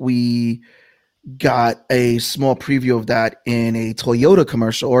think we got a small preview of that in a Toyota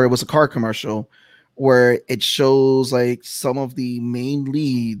commercial, or it was a car commercial, where it shows like some of the main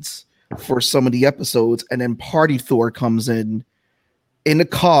leads for some of the episodes, and then Party Thor comes in the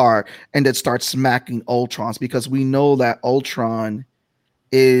car and then starts smacking Ultrons, because we know that Ultron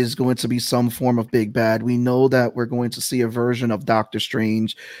is going to be some form of big bad. We know that we're going to see a version of Doctor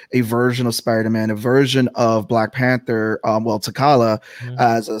Strange, a version of Spider-Man, a version of Black Panther, T'Challa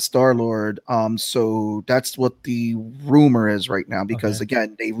as a Star-Lord. So that's what the rumor is right now, because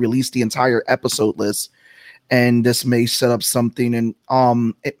again, they released the entire episode list, and this may set up something, and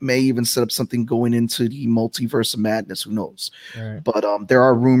it may even set up something going into the multiverse of madness. Who knows? Right. But there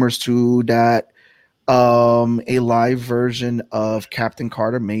are rumors too that a live version of Captain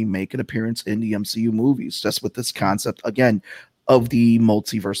Carter may make an appearance in the MCU movies, just with this concept again of the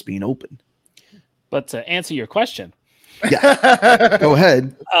multiverse being open. But to answer your question, go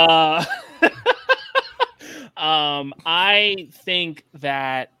ahead. I think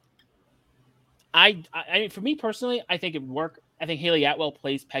that I mean, for me personally, I think it would work. I think Haley Atwell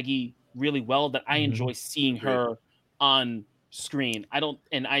plays Peggy really well. That I enjoy seeing her on screen.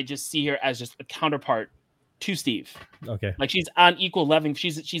 I just see her as just a counterpart to Steve. Okay, like she's on equal level.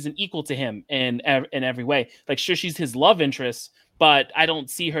 She's an equal to him in every way. Like sure, she's his love interest, but I don't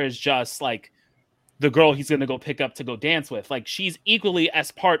see her as just like the girl he's gonna go pick up to go dance with. Like she's equally as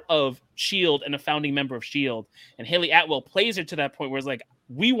part of S.H.I.E.L.D. and a founding member of S.H.I.E.L.D. And Haley Atwell plays her to that point where it's like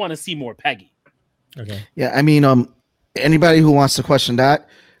we want to see more Peggy. Okay. Yeah, I mean, anybody who wants to question that,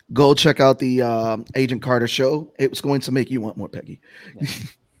 go check out the Agent Carter show. It was going to make you want more Peggy.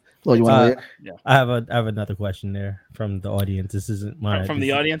 Well, you want to? Yeah. I have another question there from the audience. This isn't mine. From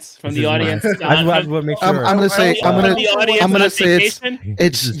the audience. From the audience. I want to make sure. I'm gonna say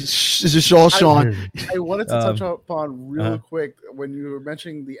it's just all Sean. I wanted to touch upon real quick when you were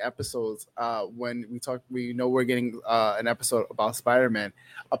mentioning the episodes. When we know we're getting an episode about Spider-Man.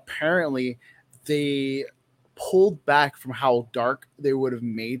 Apparently, they pulled back from how dark they would have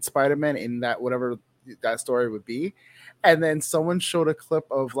made Spider-Man in that whatever that story would be. And then someone showed a clip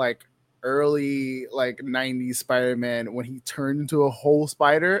of like early like 90s Spider-Man when he turned into a whole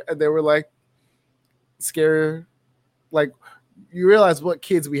spider, and they were like scary. Like, you realize what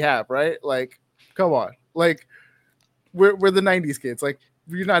kids we have, right? Like, come on. Like, we're the 90s kids. Like,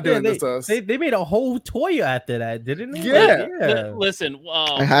 you're not doing this to us. They made a whole toy after that, didn't they? Yeah. Listen,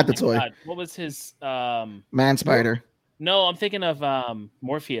 I had the toy. God, what was his Man Spider? No, I'm thinking of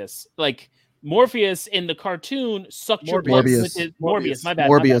Morpheus. Like, Morpheus in the cartoon sucked your blood with his Morbius. My bad.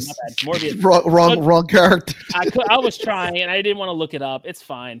 Morbius. Wrong character. I was trying and I didn't want to look it up. It's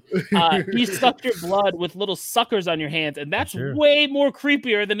fine. He sucked your blood with little suckers on your hands, and that's way more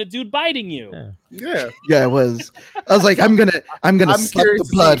creepier than a dude biting you. Yeah, it was. I was like, I'm gonna suck the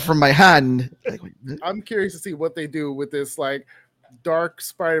blood from my hand. I'm curious to see what they do with this like dark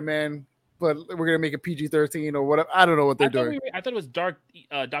Spider-Man, but we're gonna make it PG-13 or whatever. I don't know what they're doing. I thought it was dark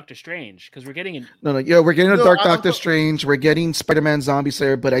Doctor Strange because we're getting we're getting a dark Doctor Strange. We're getting Spider-Man Zombie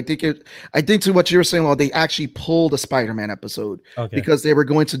Slayer, but I think to what you were saying, well, they actually pulled a Spider-Man episode because they were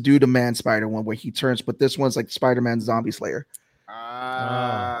going to do the Man Spider one where he turns, but this one's like Spider-Man Zombie Slayer.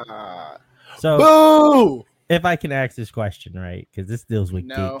 So boo! If I can ask this question, right? Because this deals with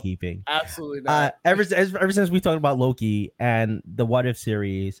gatekeeping. Absolutely not. Ever since we talked about Loki and the What If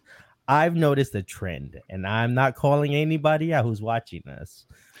series, I've noticed a trend, and I'm not calling anybody out who's watching this,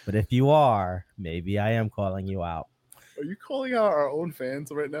 but if you are, maybe I am calling you out. Are you calling out our own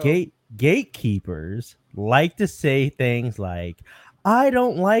fans right now? Gatekeepers like to say things like, I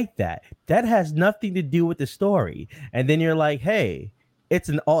don't like that. That has nothing to do with the story. And then you're like, hey, it's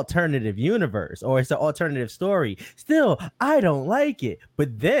an alternative universe or it's an alternative story. Still, I don't like it.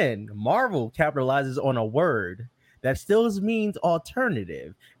 But then Marvel capitalizes on a word that still means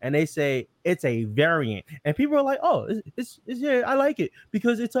alternative, and they say it's a variant, and people are like, "Oh, it's I like it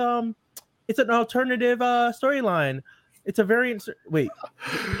because it's an alternative storyline. It's a variant." Wait,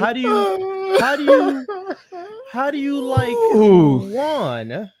 how do you like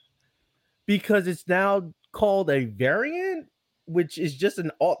one because it's now called a variant, which is just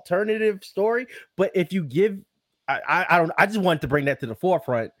an alternative story? But if you give, I just wanted to bring that to the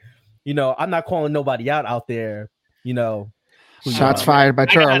forefront. You know, I'm not calling nobody out there. You know, shots fired by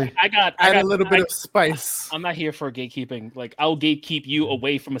Charlie. I got a little bit of spice. I'm not here for gatekeeping. Like, I'll gatekeep you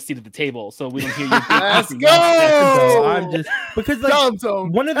away from a seat at the table so we don't hear you. Let's go. So I'm just because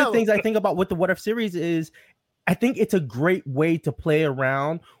one of the things I think about with the What If series is I think it's a great way to play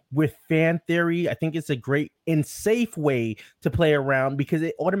around with fan theory. I think it's a great and safe way to play around because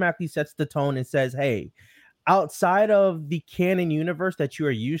it automatically sets the tone and says, hey, outside of the canon universe that you are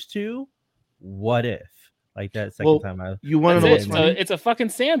used to, what if? Like that second time you want to know what's funny? It's a fucking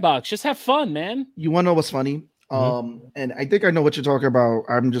sandbox. Just have fun, man. You want to know what's funny? And I think I know what you're talking about.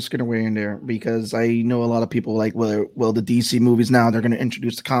 I'm just gonna weigh in there because I know a lot of people like, well, the DC movies now they're gonna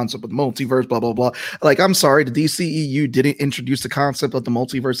introduce the concept of the multiverse, blah blah blah. Like, I'm sorry, the DCEU didn't introduce the concept of the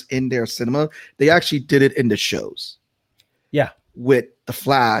multiverse in their cinema. They actually did it in the shows. Yeah, with the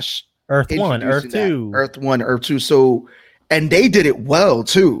Flash, Earth 1, Earth 2, Earth 1, Earth 2. So, and they did it well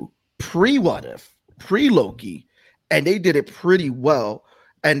too. Pre-What If. Pre-Loki, and they did it pretty well,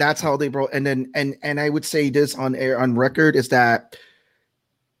 and that's how they brought. And then and I would say this on air on record is that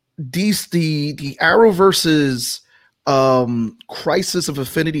the Arrowverse's Crisis of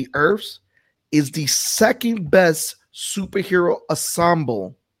Infinity Earths is the second best superhero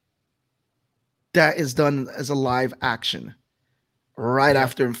ensemble that is done as a live action. Right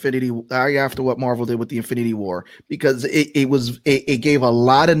after what Marvel did with the Infinity War, because it gave a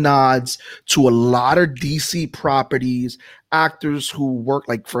lot of nods to a lot of DC properties, actors who work,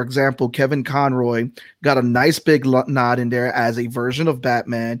 like for example, Kevin Conroy got a nice big nod in there as a version of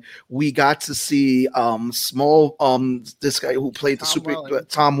Batman. We got to see this guy who played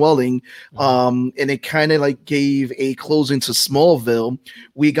Tom Welling, and it kind of like gave a closing to Smallville.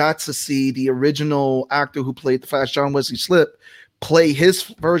 We got to see the original actor who played the Flash, John Wesley Shipp, play his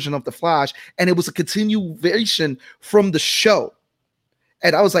version of the Flash, and it was a continuation from the show.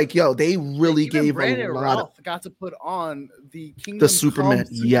 And I was like, yo, they really gave a lot. Got to put on the Kingdom Superman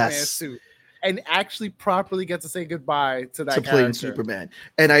suit. and actually properly get to say goodbye to that playing Superman.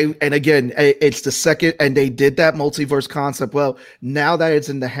 And again, it's the second, and they did that multiverse concept well. Now that it's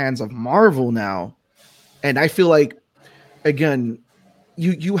in the hands of Marvel now, and I feel like, again,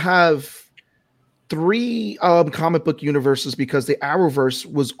 you have 3 comic book universes, because the Arrowverse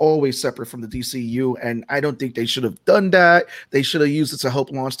was always separate from the DCU, and I don't think they should have done that. They should have used it to help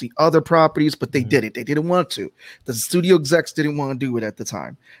launch the other properties, but they didn't. They didn't want to. The studio execs didn't want to do it at the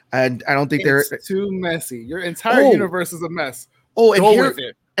time, and I don't think it's too messy. Your entire universe is a mess.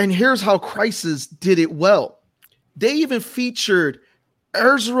 And here's how Crisis did it well. They even featured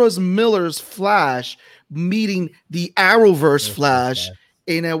Ezra Miller's Flash meeting the Arrowverse Flash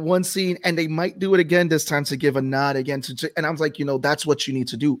in that one scene, and they might do it again this time to give a nod again to, and I was like, that's what you need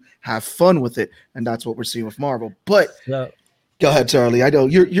to do. Have fun with it, and that's what we're seeing with Marvel. But go ahead, Charlie. I know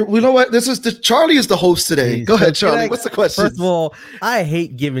you're you know what? Charlie is the host today. Please. Go ahead, Charlie. What's the question? First of all, I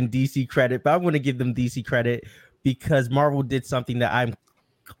hate giving DC credit, but I want to give them DC credit because Marvel did something that I'm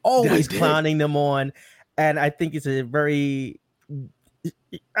always clowning them on, and I think it's a very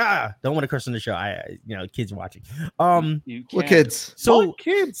don't want to curse on the show. Kids watching. What kids? So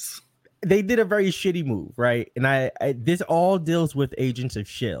kids. They did a very shitty move, right? And I this all deals with Agents of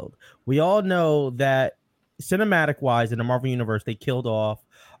S.H.I.E.L.D. We all know that cinematic wise in the Marvel universe, they killed off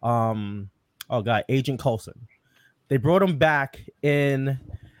Agent Coulson. They brought him back in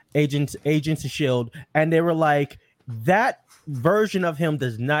Agents of S.H.I.E.L.D. and they were like, that version of him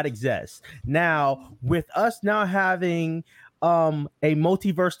does not exist. Now, with us now having a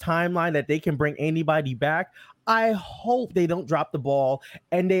multiverse timeline that they can bring anybody back, I hope they don't drop the ball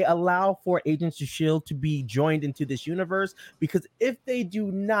and they allow for Agents of S.H.I.E.L.D. to be joined into this universe, because if they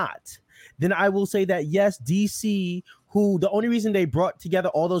do not, then I will say that yes, DC, who the only reason they brought together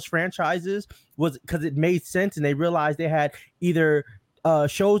all those franchises was because it made sense and they realized they had either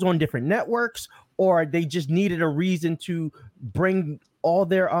shows on different networks or they just needed a reason to bring all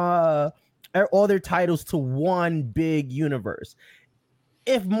their titles to one big universe.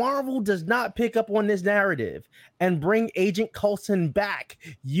 If Marvel does not pick up on this narrative and bring Agent Coulson back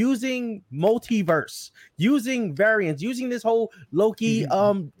using multiverse, using variants, using this whole Loki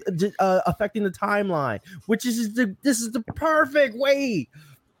affecting the timeline, which is this is the perfect way,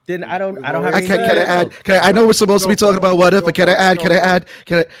 then I don't have. Can I add? I know we're supposed to be talking about what if, but can I add?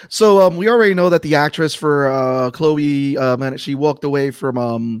 So we already know that the actress for Chloe, she walked away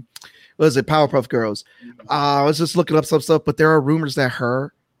from what is it, Powerpuff Girls. I was just looking up some stuff, but there are rumors that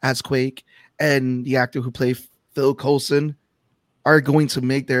her as Quake and the actor who played Phil Coulson are going to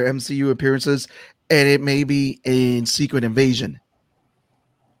make their MCU appearances, and it may be in Secret Invasion,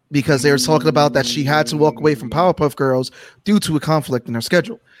 because they were talking about that she had to walk away from Powerpuff Girls due to a conflict in her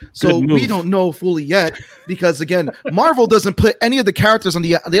schedule. So we don't know fully yet, because again, Marvel doesn't put any of the characters they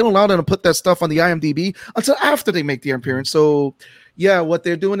don't allow them to put that stuff on the IMDb until after they make their appearance. So yeah, what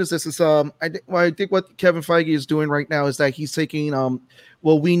they're doing is I think what Kevin Feige is doing right now is that he's taking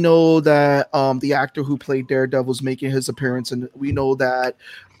we know that the actor who played Daredevil is making his appearance, and we know that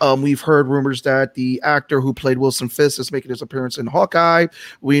we've heard rumors that the actor who played Wilson Fisk is making his appearance in Hawkeye.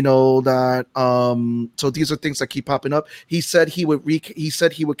 We know that so these are things that keep popping up. He said he would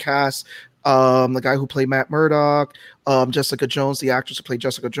cast the guy who played Matt Murdock, Jessica Jones, the actress who played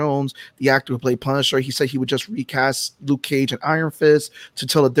Jessica Jones, the actor who played Punisher. He said he would just recast Luke Cage and Iron Fist to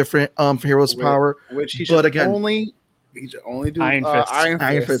tell a different hero's power. Which he should only do Iron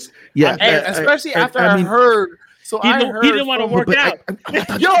Fist. Yeah, and especially after I heard. So he didn't want to work out.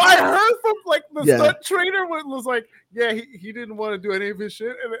 I heard from the stunt trainer was like, yeah, he didn't want to do any of his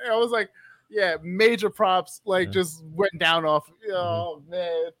shit, and I was like, yeah, major props, just went down off. Oh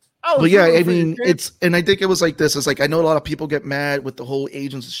man. But yeah, I mean, and I think it was like this. It's like, I know a lot of people get mad with the whole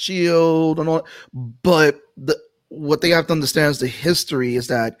Agents of S.H.I.E.L.D. and all, but what they have to understand is the history is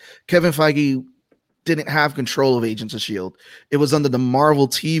that Kevin Feige didn't have control of Agents of S.H.I.E.L.D. It was under the Marvel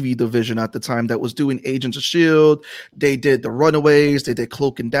TV division at the time that was doing Agents of S.H.I.E.L.D. They did The Runaways, they did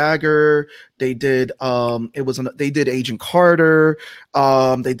Cloak and Dagger, they did they did Agent Carter,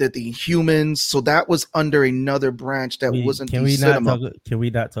 they did the Inhumans. So that was under another branch that wasn't cinema. Can we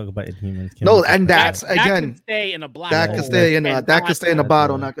not talk about Inhumans? That can stay in a bottle. That can stay in a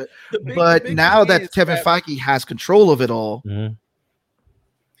bottle. But now that Kevin Feige has control of it all. Mm-hmm.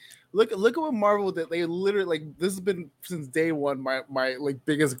 Look at what Marvel did. They literally this has been since day one. My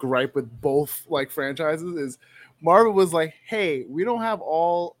biggest gripe with both franchises is Marvel was like, hey, we don't have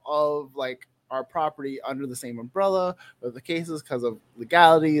all of our property under the same umbrella of the cases because of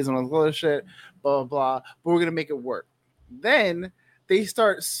legalities and all this other shit, blah blah blah. But we're gonna make it work. Then they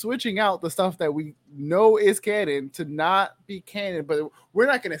start switching out the stuff that we know is canon to not be canon, but we're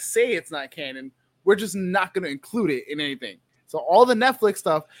not going to say it's not canon. We're just not going to include it in anything. So all the Netflix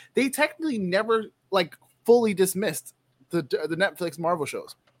stuff, they technically never like fully dismissed the Netflix Marvel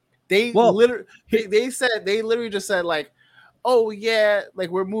shows. They literally just said like, oh yeah, like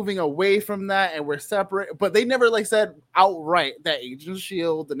we're moving away from that and we're separate, but they never like said outright that Agents of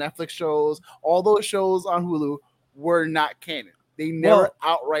S.H.I.E.L.D., the Netflix shows, all those shows on Hulu were not canon. They never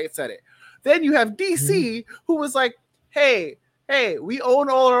outright said it. Then you have DC who was like, hey, we own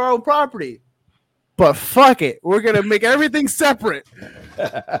all our own property, but fuck it, we're gonna make everything separate.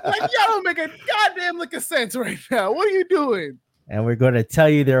 Like, y'all don't make a goddamn lick of sense right now. What are you doing? And we're gonna tell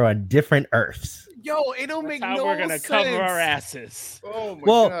you they're on different Earths. Yo, it don't make no sense. We're gonna cover our asses. Oh my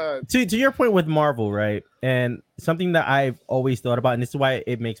god. To your point with Marvel, right? And something that I've always thought about, and this is why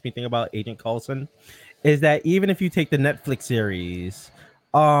it makes me think about Agent Coulson, is that even if you take the Netflix series,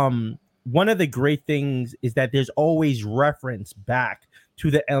 one of the great things is that there's always reference back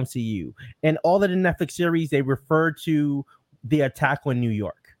to the MCU. And all of the Netflix series, they refer to the attack on New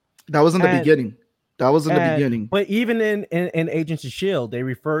York. That was in the beginning. But even in Agents of S.H.I.E.L.D., they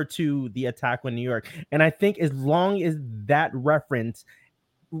refer to the attack on New York. And I think as long as that reference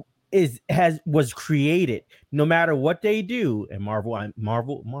was created, no matter what they do, and Marvel,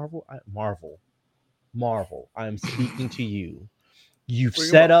 I'm speaking to you. You've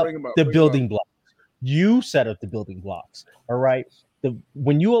set up the building blocks. You set up the building blocks. All right.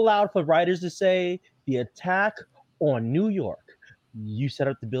 When you allowed for writers to say the attack on New York, you set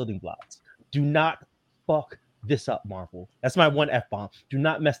up the building blocks. Do not fuck this up, Marvel. That's my one F-bomb. Do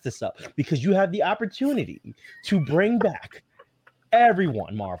not mess this up, because you have the opportunity to bring back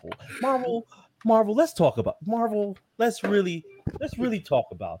everyone. Marvel, let's talk about Marvel. Let's really talk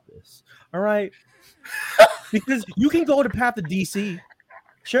about this. All right. Because you can go the path of DC.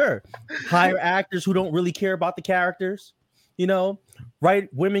 Sure. Hire actors who don't really care about the characters,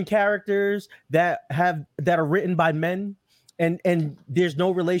 write women characters that are written by men and there's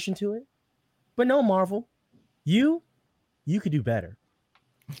no relation to it. But no, Marvel, you could do better.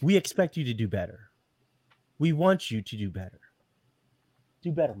 We expect you to do better. We want you to do better.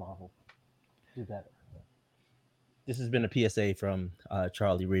 Do better, Marvel. Do better. This has been a PSA from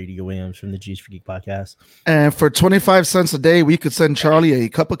Charlie Radio Williams from the G's for Geek podcast. And for 25 cents a day, we could send Charlie a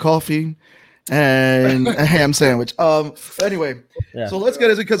cup of coffee and a ham sandwich. Anyway, so let's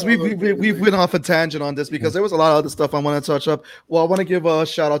get it, because we've went off a tangent on this, because there was a lot of other stuff I want to touch up. Well, I want to give a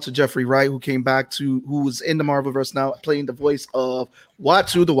shout out to Jeffrey Wright, who's in the Marvelverse now, playing the voice of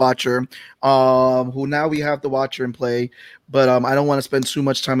Watu the Watcher, who now we have the Watcher in play, but I don't want to spend too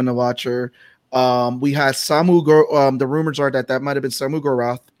much time on the Watcher. We had the rumors are that might have been Samu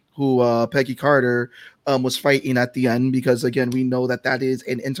Gorath, who Peggy Carter was fighting at the end, because again, we know that is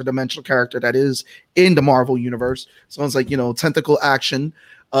an interdimensional character that is in the Marvel universe. So it's like, tentacle action.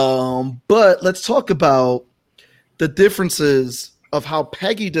 But let's talk about the differences of how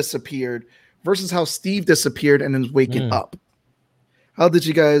Peggy disappeared versus how Steve disappeared and is waking up. How did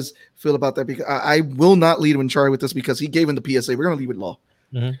you guys feel about that? Because I will not lead with Charlie with this, because he gave him the PSA. We're going to leave with Law.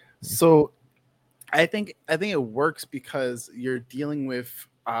 Mm-hmm. So I think it works because you're dealing with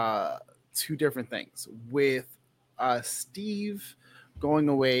two different things, with Steve going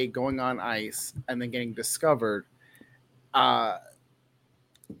away, going on ice, and then getting discovered. The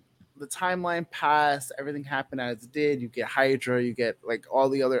timeline passed, everything happened as it did. You get Hydra, you get like all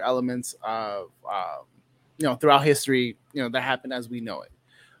the other elements of throughout history, that happened as we know it.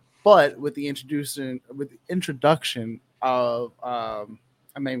 But with the introduction of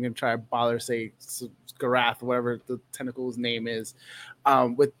I'm not even gonna try to bother to say Garath, whatever the tentacle's name is.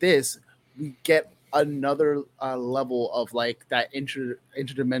 With this, we get another level of like that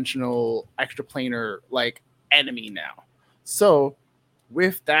interdimensional, extraplanar like enemy now. So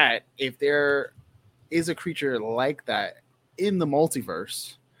with that, if there is a creature like that in the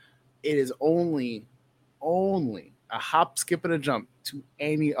multiverse, it is only a hop, skip, and a jump to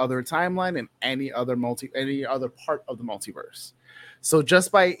any other timeline and any other part of the multiverse. So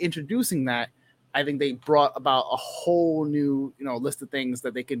just by introducing that, I think they brought about a whole new, list of things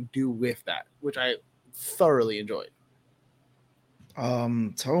that they can do with that, which I thoroughly enjoyed.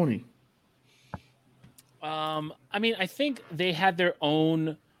 Tony. I think they had their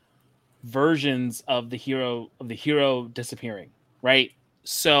own versions of the hero disappearing, right?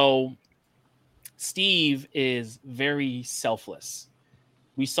 So Steve is very selfless.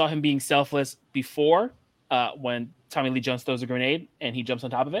 We saw him being selfless before when Tommy Lee Jones throws a grenade and he jumps on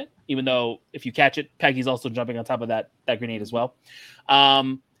top of it, even though if you catch it, Peggy's also jumping on top of that grenade as well.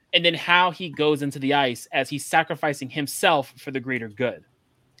 and then how he goes into the ice as he's sacrificing himself for the greater good.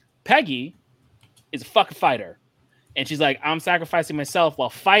 Peggy is a fucking fighter. And she's like, I'm sacrificing myself while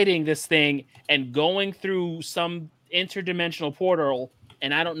fighting this thing and going through some interdimensional portal,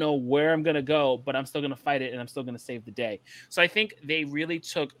 and I don't know where I'm going to go, but I'm still going to fight it, and I'm still going to save the day. So I think they really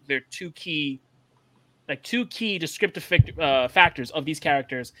took their two key descriptive factors of these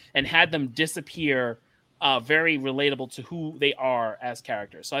characters and had them disappear very relatable to who they are as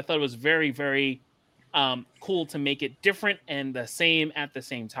characters. So I thought it was very, very cool to make it different and the same at the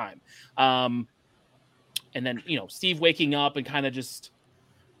same time. And then, Steve waking up and kind of just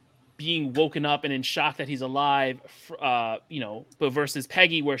being woken up and in shock that he's alive, but versus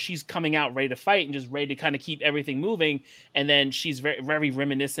Peggy, where she's coming out ready to fight and just ready to kind of keep everything moving. And then she's very, very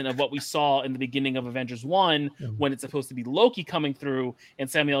reminiscent of what we saw in the beginning of Avengers 1, when it's supposed to be Loki coming through and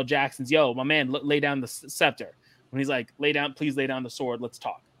Samuel L. Jackson's, yo, my man, lay down the scepter. When he's like, please lay down the sword. Let's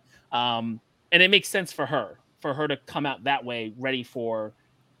talk. And it makes sense for her to come out that way, ready for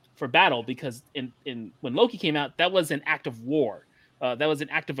battle, because in when Loki came out, that was an act of war. That was an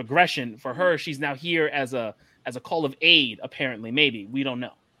act of aggression. For her, she's now here as a call of aid, apparently, maybe. We don't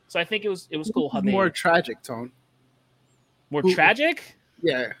know. So I think it was cool how they... More tragic, Tone. More tragic?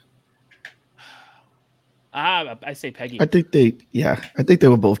 Yeah. I say Peggy. I think they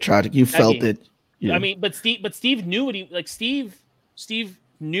were both tragic. You Peggy. felt it. Yeah. I mean, but Steve knew what Steve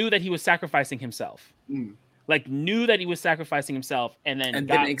knew that he was sacrificing himself. Knew that he was sacrificing himself, and then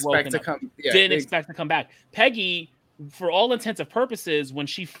didn't expect to come. Yeah, didn't expect to come back. Peggy, for all intents and purposes, when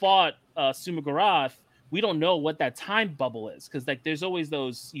she fought Suma Garath, we don't know what that time bubble is, because there's always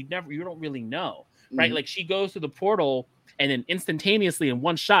those you don't really know, right? Mm-hmm. Like, she goes through the portal, and then instantaneously in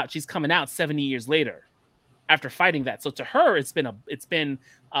one shot, she's coming out 70 years later after fighting that. So to her, it's been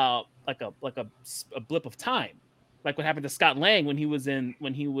like a blip of time, like what happened to Scott Lang when he was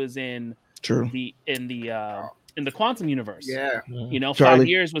in. True. In the quantum universe. Yeah. 5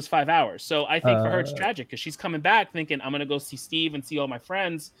 years was 5 hours. So I think for her it's tragic, because she's coming back thinking, I'm gonna go see Steve and see all my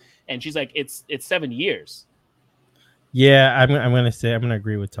friends, and she's like, it's 7 years. Yeah, I'm gonna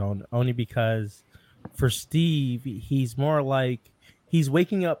agree with Tone, only because for Steve, he's more like he's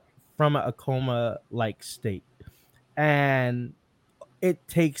waking up from a coma like state, and it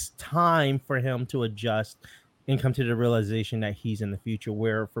takes time for him to adjust and come to the realization that he's in the future.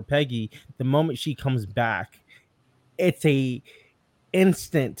 Where for Peggy, the moment she comes back, it's a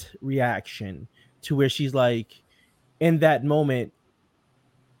instant reaction to where she's like, in that moment,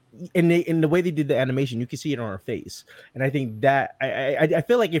 in the way they did the animation, you can see it on her face. And I think that I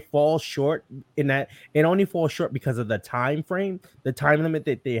feel like it falls short in that it only falls short because of the time frame, the time limit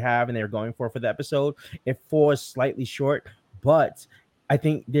that they have and they're going for the episode. It falls slightly short, but I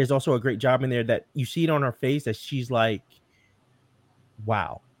think there's also a great job in there that you see it on her face that she's like,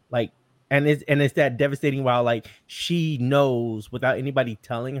 wow, like, and it's that devastating wow, like she knows without anybody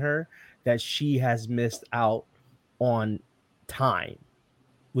telling her that she has missed out on time,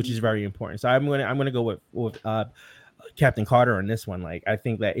 which is very important. So I'm gonna go with Captain Carter on this one. Like, I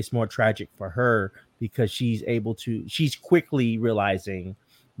think that it's more tragic for her because she's quickly realizing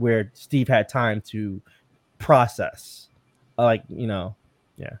where Steve had time to process,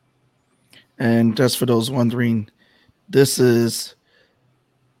 yeah. And just for those wondering, this is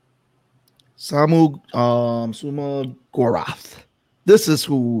Suma Garath. This is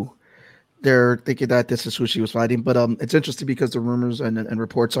who they're thinking that this is who she was fighting. But it's interesting because the rumors and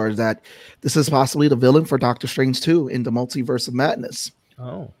reports are that this is possibly the villain for Doctor Strange 2 in the Multiverse of Madness.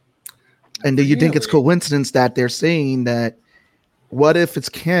 Oh. And do you think it's coincidence that they're saying that what if it's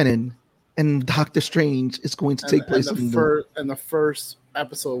canon and Doctor Strange is going to take place and the first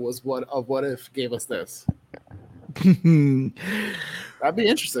episode was What If gave us this. That'd be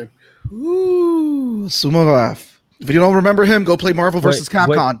interesting. Ooh, Suma Garath. If you don't remember him, go play Marvel vs.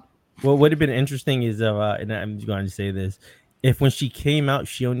 Capcom. What would have been interesting is, and I'm going to say this, if when she came out,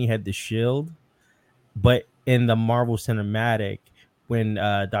 she only had the shield, but in the Marvel Cinematic, when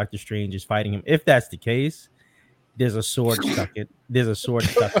Doctor Strange is fighting him, if that's the case, there's a sword stuck in. There's a sword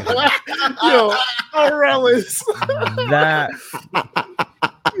stuck in. Yo, Aurelis.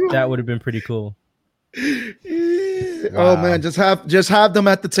 That would have been pretty cool. Wow. Oh man, just have them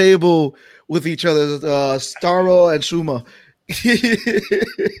at the table with each other, Starro and Suma.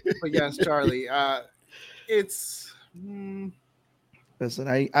 But yes, Charlie. It's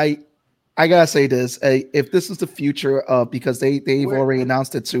listen. I gotta say this. If this is the future because they've already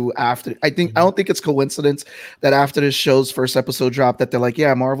announced it too. After I don't think it's coincidence that after this show's first episode dropped that they're like,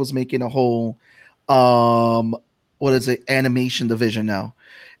 yeah, Marvel's making a whole animation division now.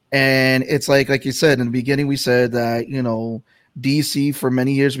 And it's like you said in the beginning, we said that DC for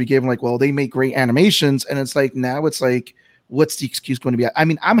many years we gave them like, well, they make great animations, and it's like now it's like, what's the excuse going to be? I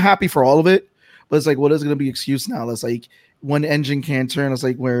mean, I'm happy for all of it, but it's like, what is going to be excuse now? It's like one engine can't turn. It's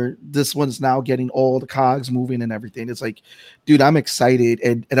like where this one's now getting all the cogs moving and everything. It's like, dude, I'm excited,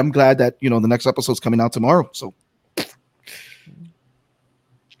 and I'm glad that the next episode's coming out tomorrow. So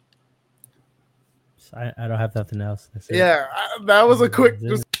I don't have nothing else to say. Yeah, that was a quick,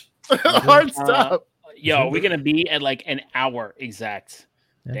 just hard stop. Yo, we're gonna be at like an hour exact.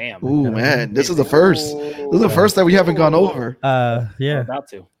 Yeah. Damn. ooh, man, this is the first. This is the first that we haven't gone over. Yeah. We're about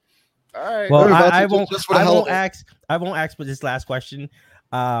to. All right. Well, We're about I to won't. just for the I hell won't of it. ask. I won't ask for this last question.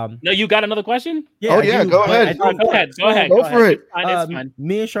 No, you got another question? Yeah, Oh, I yeah, do, go but ahead. I Go do- ahead. Go ahead. Go for it. It's fine.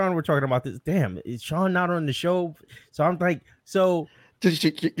 Me and Sean were talking about this. Damn, is Sean not on the show? So I'm like, so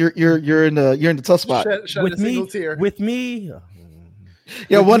You're in the tough spot. Shed with a single me, tear. with me.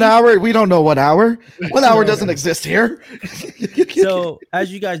 Yeah, 1 hour. We don't know 1 hour. 1 hour doesn't exist here. So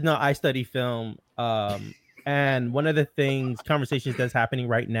as you guys know, I study film, and one of the conversations that's happening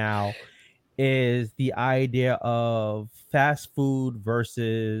right now is the idea of fast food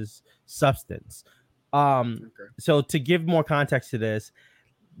versus substance. So to give more context to this,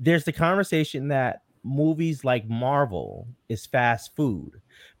 there's the conversation that movies like Marvel is fast food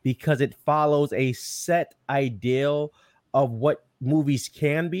because it follows a set ideal of what movies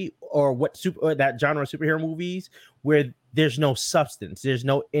can be, or what that genre of superhero movies, where there's no substance, there's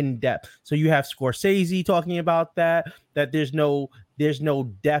no in-depth. So you have Scorsese talking about that there's no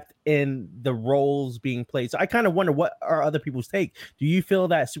depth in the roles being played. So I kind of wonder, what are other people's take? Do you feel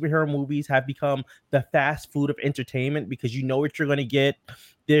that superhero movies have become the fast food of entertainment because you know what you're going to get?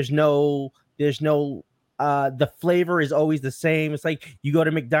 There's no the flavor is always the same. It's like you go to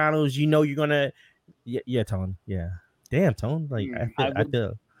McDonald's, you know you're gonna Tone. Yeah. Damn, Tone. Like I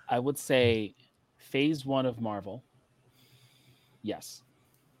feel I would say phase 1 of Marvel. Yes.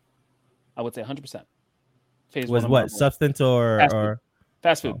 I would say 100%. Phase was 1 of what, Marvel. substance or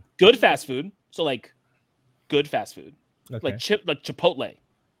Fast food. Oh. Good fast food. So like good fast food. okay. Like Chipotle,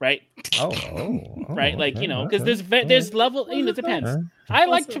 right? Oh, Right? Like, because okay. there's level, it depends. I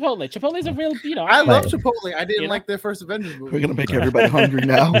like Chipotle. Chipotle's a real, I love Like- Chipotle. I didn't You know? like their first Avengers movie. We're gonna make everybody hungry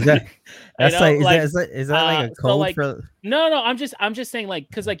now. Is that, that's know, like, is that like a so, code like, for No, I'm just saying, like,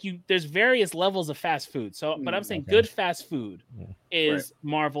 because like there's various levels of fast food. So, but I'm saying Okay. good fast food Yeah. is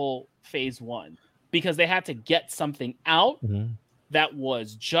Marvel phase 1 because they had to get something out Mhm. that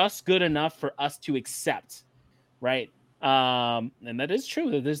was just good enough for us to accept, right? And that is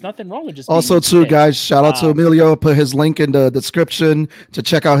true. There's nothing wrong with just Also, being too, sick. guys, shout out to Um, Emilio. Put his link in the description to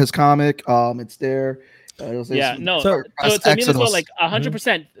check out his comic. It's there. It'll say Yeah, some- no. So- So to me as well, Exodus. like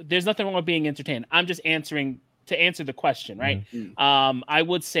 100%. There's nothing wrong with being entertained. I'm just answering to answer the question, right? I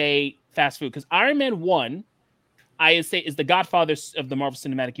would say fast food because Iron Man 1, I would say, is the godfather of the Marvel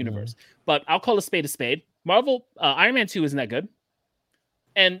Cinematic Universe. But I'll call a spade a spade. Marvel Iron Man 2 isn't that good,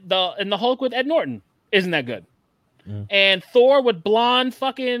 and the Hulk with Ed Norton isn't that good, and Thor with blonde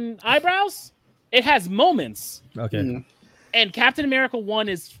fucking eyebrows, it has moments. Okay. And Captain America 1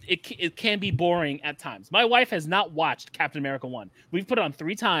 it can be boring at times. My wife has not watched Captain America 1. We've put it on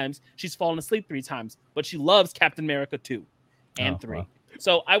 3 times. She's fallen asleep 3 times, but she loves Captain America 2 and 3. Wow.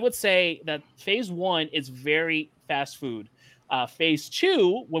 So I would say that phase 1 is very fast food. Phase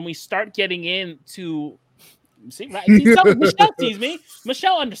 2, when we start getting into Michelle teased me.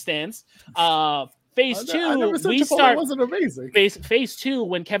 Michelle understands. Phase 2, I never said we Chipotle start wasn't amazing. phase 2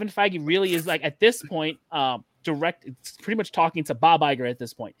 when Kevin Feige really is like at this point it's pretty much talking to Bob Iger at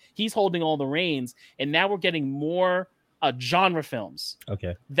this point. He's holding all the reins, and now we're getting more genre films.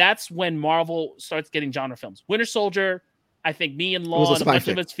 Okay. That's when Marvel starts getting genre films. Winter Soldier, I think me and was Law a and a spy bunch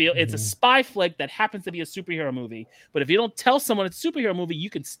flick. of us feel it's a spy flick that happens to be a superhero movie. But if you don't tell someone it's a superhero movie, you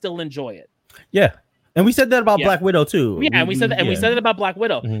can still enjoy it. Yeah. And we said that about Yeah. Black Widow too. Yeah, and we said that, and we said it about Black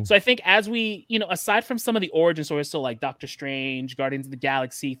Widow. Mhm. So I think as we, aside from some of the origin stories, so like Doctor Strange, Guardians of the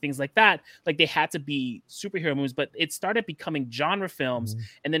Galaxy, things like that, like they had to be superhero movies, but it started becoming genre films,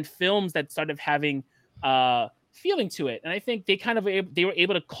 and then films that started having feeling to it. And I think they were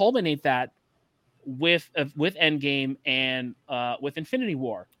able to culminate that with Endgame and with Infinity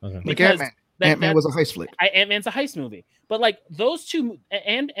War. Okay. Like Because Ant-Man. that- Ant-Man that- was a heist flick. Ant-Man's a heist movie. But like those two,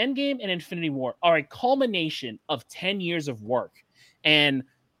 and Endgame and Infinity War, are a culmination of 10 years of work. And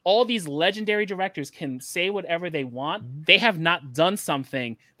all these legendary directors can say whatever they want. They have not done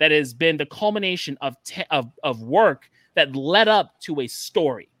something that has been the culmination of work that led up to a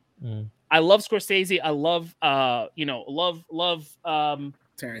story. I love Scorsese. I love Tarantino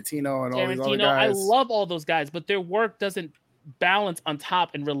and all these other Tarantino. I guys. love all those guys, but their work doesn't balance on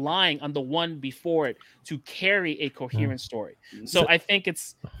top and relying on the one before it to carry a coherent story. So I think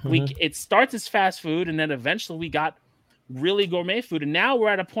it starts as fast food, and then eventually we got really gourmet food, and now we're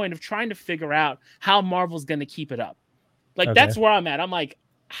at a point of trying to figure out how Marvel's going to keep it up. Like that's where I'm at. I'm like,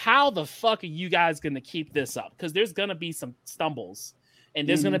 how the fuck are you guys going to keep this up? Because there's going to be some stumbles, and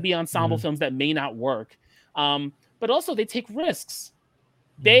there's going to be ensemble films that may not work. But also they take risks.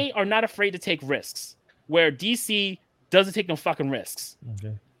 They are not afraid to take risks, where DC doesn't take no fucking risks.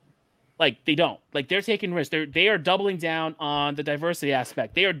 Okay. Like they don't. Like they're taking risks. They are doubling down on the diversity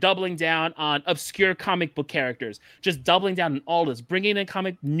aspect. They are doubling down on obscure comic book characters. Just doubling down on all this, bringing in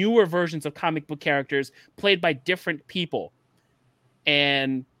newer versions of comic book characters played by different people.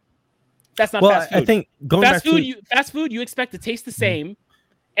 And that's not fast food. I think fast food you expect to taste the same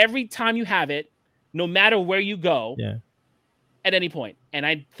every time you have it, no matter where you go. Yeah. At any point. And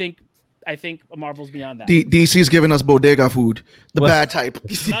I think Marvel's beyond that. DC's giving us bodega food, the bad type.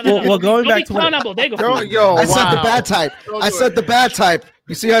 Well, going back to bodega food. I said the bad type. I said the bad type.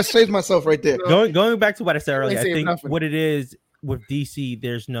 You see, I saved myself right there. Going back to what I said earlier, I think what it is with DC,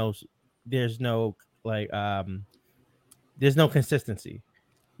 there's no consistency,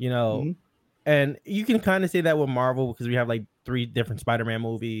 you know. And you can kind of say that with Marvel because we have like 3 different Spider-Man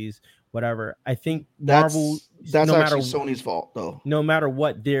movies, whatever. I think Marvel, that's no actually Sony's fault, though. No matter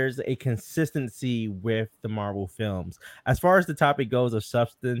what, there's a consistency with the Marvel films. As far as the topic goes of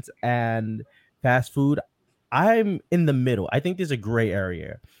substance and fast food, I'm in the middle. I think there's a gray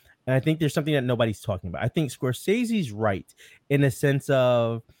area, and I think there's something that nobody's talking about. I think Scorsese's right in the sense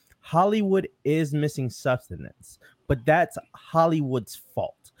of Hollywood is missing substance, but that's Hollywood's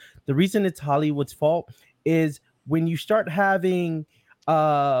fault. The reason it's Hollywood's fault is when you start having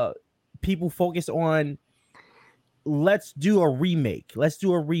people focus on let's do a remake,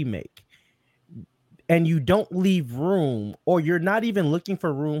 and you don't leave room, or you're not even looking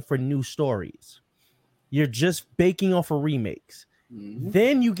for room for new stories. You're just baking off of remakes.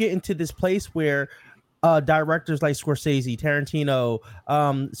 Then you get into this place where directors like Scorsese, Tarantino,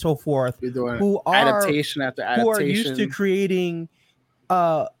 so forth, who are adaptation after adaptation, who are used to creating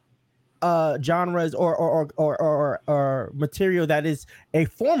genres or material that is a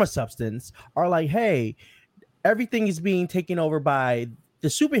form of substance, are like, hey, everything is being taken over by the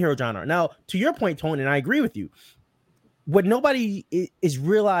superhero genre. Now, to your point, Tony, and I agree with you, what nobody is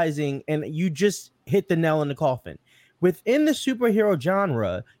realizing, and you just hit the nail in the coffin, within the superhero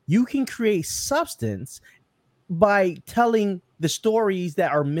genre, you can create substance by telling the stories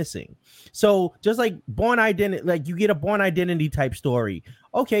that are missing. So just like Born Identity, like you get a Born Identity type story.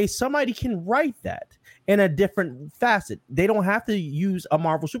 Okay, somebody can write that in a different facet. They don't have to use a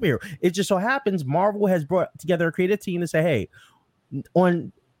Marvel superhero. It just so happens Marvel has brought together a creative team to say, hey,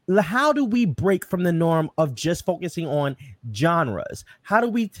 how do we break from the norm of just focusing on genres? How do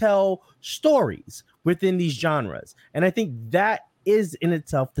we tell stories within these genres? And I think that is in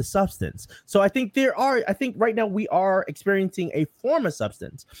itself the substance. So I think right now we are experiencing a form of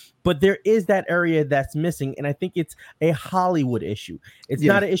substance, but there is that area that's missing. And I think it's a Hollywood issue. It's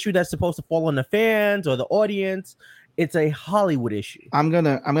not an issue that's supposed to fall on the fans or the audience. It's a Hollywood issue. I'm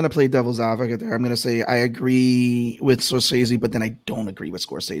gonna play devil's advocate there. I'm gonna say I agree with Scorsese, but then I don't agree with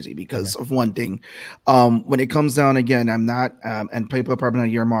Scorsese because of one thing. When it comes down, again, I'm not, and people are probably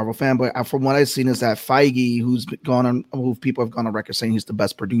not a Marvel fan, but from what I've seen is that Feige, who people have gone on record saying he's the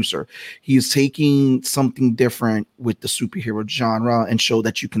best producer, he's taking something different with the superhero genre and show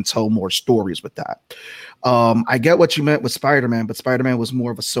that you can tell more stories with that. I get what you meant with Spider-Man, but Spider-Man was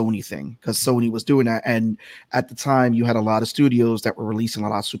more of a Sony thing because Sony was doing that, and at the time you had a lot of studios that were releasing a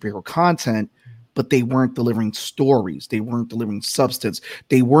lot of superhero content, but they weren't delivering stories. They weren't delivering substance.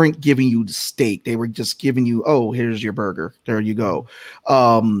 They weren't giving you the steak. They were just giving you, oh, here's your burger. There you go.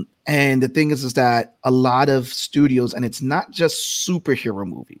 And the thing is that a lot of studios, and it's not just superhero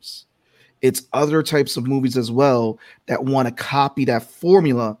movies, it's other types of movies as well that want to copy that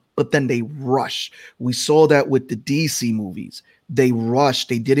formula, but then they rush. We saw that with the DC movies. They rushed.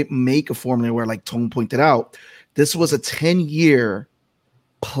 They didn't make a formula where, like Tone pointed out, this was a 10-year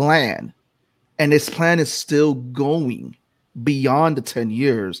plan, and this plan is still going beyond the 10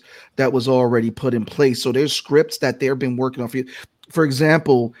 years that was already put in place. So there's scripts that they've been working on. For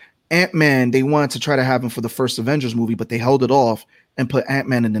example, Ant-Man, they wanted to try to have him for the first Avengers movie, but they held it off and put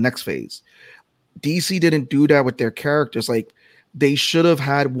Ant-Man in the next phase. DC didn't do that with their characters. Like they should have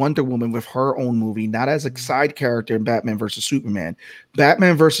had Wonder Woman with her own movie, not as a side character in Batman versus Superman.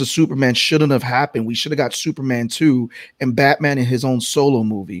 Batman versus Superman shouldn't have happened. We should have got Superman 2 and Batman in his own solo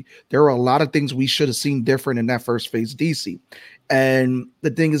movie. There are a lot of things we should have seen different in that first phase DC. And the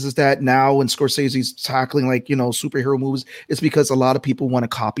thing is that now when Scorsese's tackling like, superhero movies, it's because a lot of people want to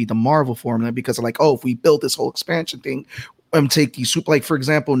copy the Marvel formula because they're like, oh, if we build this whole expansion thing, take these like for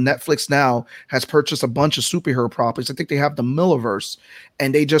example, Netflix now has purchased a bunch of superhero properties. I think they have the Millerverse,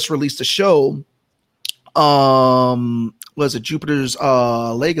 and they just released a show. Was it Jupiter's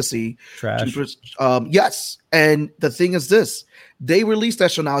Legacy? Trash. Jupiter's, yes. And the thing is this: they released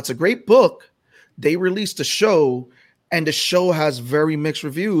that show. Now it's a great book. They released a show, and the show has very mixed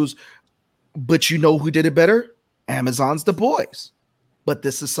reviews. But you know who did it better? Amazon's The Boys. But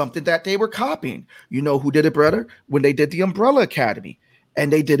this is something that they were copying. You know who did it better? When they did the Umbrella Academy.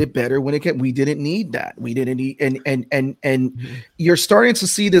 And they did it better when it came. We didn't need that. We didn't need and you're starting to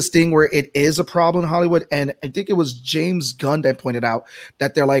see this thing where it is a problem in Hollywood. And I think it was James Gunn that pointed out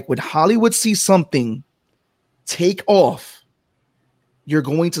that they're like, when Hollywood sees something take off, you're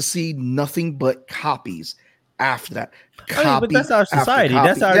going to see nothing but copies after that. But that's our society.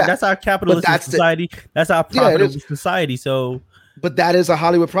 That's our capitalist society. That's our profitable society. So but that is a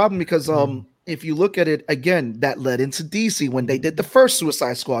Hollywood problem because if you look at it again, that led into DC when they did the first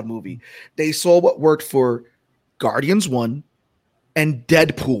Suicide Squad movie. They saw what worked for Guardians 1 and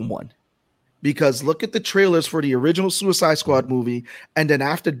Deadpool 1. Because look at the trailers for the original Suicide Squad movie, and then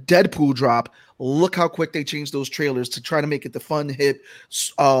after Deadpool drop, look how quick they changed those trailers to try to make it the fun, hip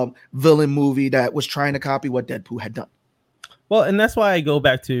villain movie that was trying to copy what Deadpool had done. Well, and that's why I go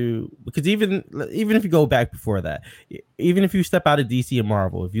back to, because even if you go back before that, even if you step out of DC and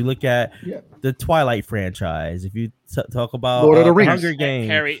Marvel, if you look at the Twilight franchise, if you talk about Lord of the Rings, Hunger Games,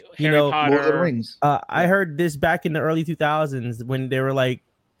 Harry Potter, Lord of the Rings. I heard this back in the early 2000s when they were like,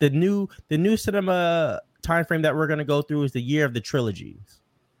 the new cinema time frame that we're going to go through is the year of the trilogies.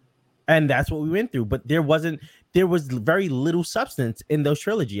 And that's what we went through. But there was very little substance in those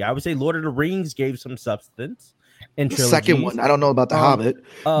trilogy. I would say Lord of the Rings gave some substance. The second one, I don't know about the Hobbit.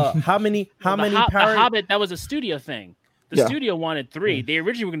 How many? The Hobbit, that was a studio thing. The studio wanted 3. They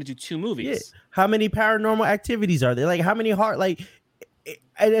originally were going to do 2 movies. Yeah. How many Paranormal Activities are there? Like how many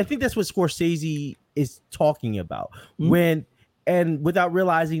I think that's what Scorsese is talking about and without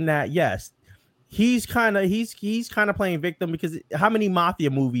realizing that, yes, he's kind of playing victim because how many mafia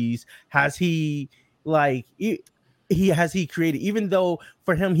movies has he created? Even though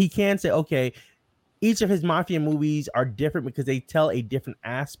for him he can say, okay, each of his mafia movies are different because they tell a different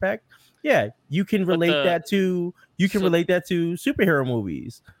aspect. Yeah, you can relate that to superhero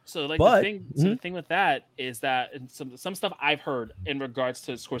movies. So the thing with that is that some stuff I've heard in regards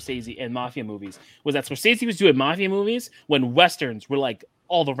to Scorsese and mafia movies was that Scorsese was doing mafia movies when westerns were like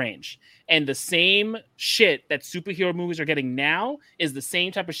all the range, and the same shit that superhero movies are getting now is the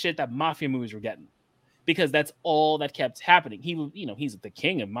same type of shit that mafia movies were getting. Because that's all that kept happening. He's the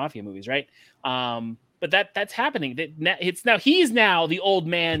king of mafia movies, right? But that's happening. He's now the old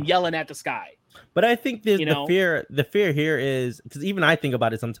man yelling at the sky. But I think the fear here is, because even I think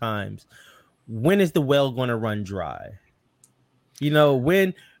about it sometimes, when is the well going to run dry?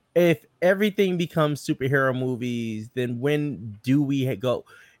 If everything becomes superhero movies, then when do we go?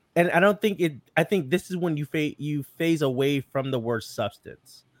 And I think this is when you phase away from the word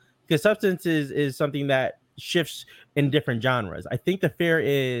substance. Because substance is something that shifts in different genres. I think the fear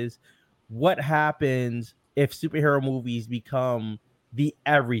is what happens if superhero movies become the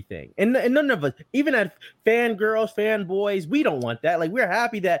everything. And none of us, even as fangirls, fanboys, we don't want that. Like, we're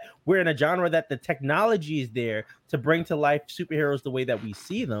happy that we're in a genre that the technology is there to bring to life superheroes the way that we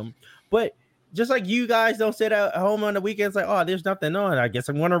see them. But just like you guys don't sit at home on the weekends like, oh, there's nothing on, I guess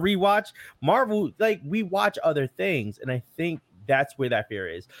I'm going to rewatch Marvel. Like, we watch other things. And I think that's where that fear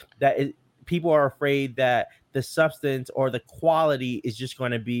is. People are afraid that the substance or the quality is just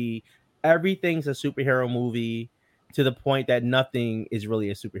going to be everything's a superhero movie to the point that nothing is really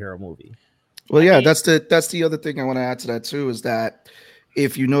a superhero movie. Well, yeah, that's the other thing I want to add to that too, is that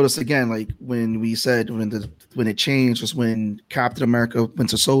if you notice again, like when we said when it changed was when Captain America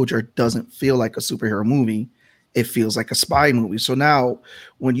Winter Soldier doesn't feel like a superhero movie, it feels like a spy movie. So now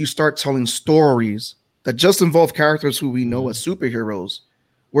when you start telling stories that just involve characters who we know as superheroes,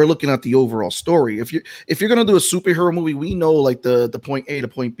 we're looking at the overall story. If you're gonna do a superhero movie, we know like the point A to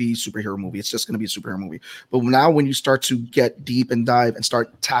point B superhero movie. It's just gonna be a superhero movie. But now when you start to get deep and dive and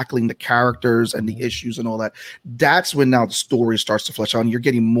start tackling the characters and the issues and all that, that's when now the story starts to flesh out. And you're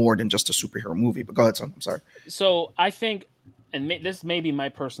getting more than just a superhero movie. But go ahead, son. I'm sorry. So I think and this may be my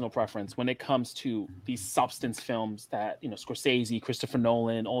personal preference when it comes to these substance films that Scorsese, Christopher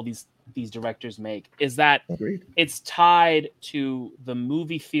Nolan, all these directors make, is that it's tied to the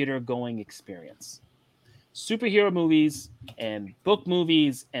movie theater going experience. Superhero movies and book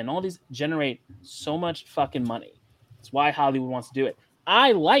movies and all these generate so much fucking money. That's why Hollywood wants to do it.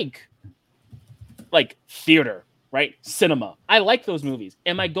 I like theater, right? Cinema. I like those movies.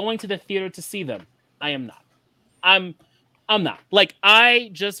 Am I going to the theater to see them? I am not. I'm not. Like, I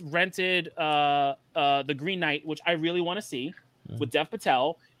just rented The Green Knight, which I really want to see, with Dev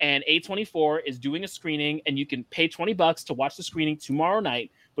Patel, and A24 is doing a screening, and you can pay $20 to watch the screening tomorrow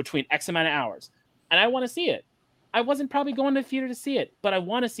night between X amount of hours. And I want to see it. I wasn't probably going to the theater to see it, but I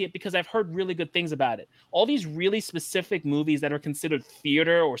want to see it because I've heard really good things about it. All these really specific movies that are considered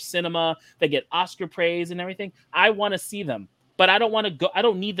theater or cinema that get Oscar praise and everything, I want to see them, but I don't want to go. I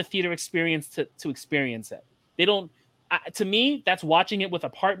don't need the theater experience to experience it. They don't. To me, that's watching it with a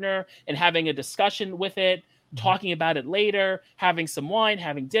partner and having a discussion with it, talking about it later, having some wine,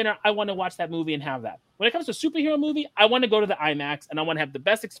 having dinner. I want to watch that movie and have that. When it comes to a superhero movie, I want to go to the IMAX and I want to have the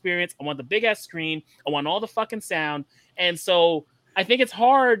best experience. I want the big ass screen. I want all the fucking sound. And so I think it's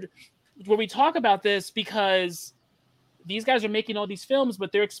hard when we talk about this because these guys are making all these films,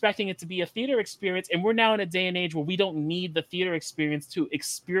 but they're expecting it to be a theater experience. And we're now in a day and age where we don't need the theater experience to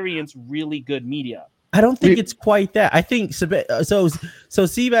experience really good media. I don't think it's quite that. I think so.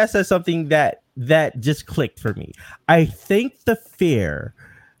 Seabass says something that just clicked for me. I think the fear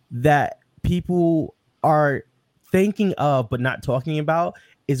that people are thinking of but not talking about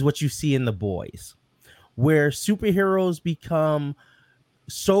is what you see in The Boys, where superheroes become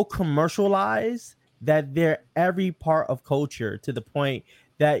so commercialized that they're every part of culture to the point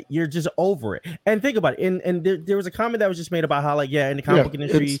that you're just over it. And think about it. And there was a comment that was just made about how, like, in the comic book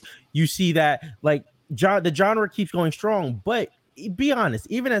industry, you see that, like, the genre keeps going strong. But be honest,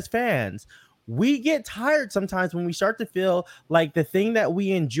 even as fans, we get tired sometimes when we start to feel like the thing that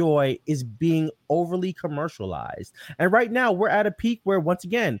we enjoy is being overly commercialized. And right now we're at a peak where, once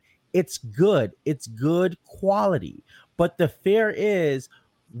again, it's good quality. But the fear is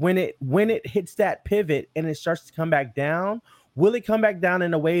when it hits that pivot and it starts to come back down, will it come back down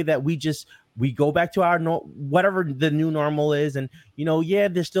in a way that we go back to our whatever the new normal is? And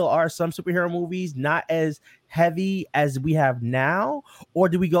there still are some superhero movies not as heavy as we have now, or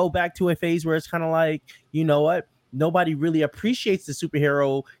do we go back to a phase where it's kind of like, you know what, nobody really appreciates the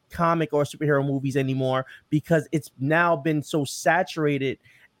superhero comic or superhero movies anymore because it's now been so saturated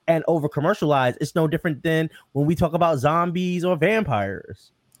and over commercialized? It's no different than when we talk about zombies or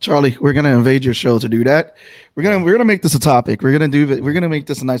vampires. Charlie, we're gonna invade your show to do that. We're gonna make this a topic. We're gonna make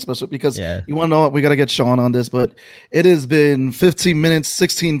this a nice special because you want to know what, we gotta get Sean on this. But it has been 15 minutes,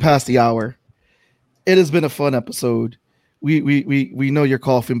 16 past the hour. It has been a fun episode. We know you're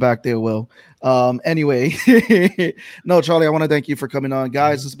coughing back there, Will. Anyway, no, Charlie, I want to thank you for coming on,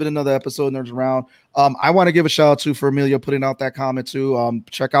 guys. It's been another episode of Nerds Around. I want to give a shout out to for Emilio putting out that comment too.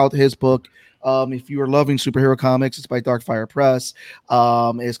 Check out his book. If you are loving superhero comics, it's by Darkfire Press.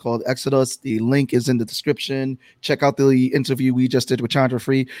 It's called Exodus. The link is in the description. Check out the interview we just did with Chandra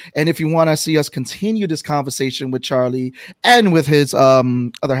Free. And if you want to see us continue this conversation with Charlie and with his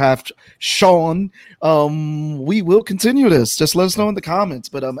other half, Sean, we will continue this. Just let us know in the comments.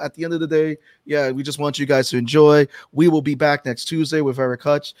 But at the end of the day, we just want you guys to enjoy. We will be back next Tuesday with Eric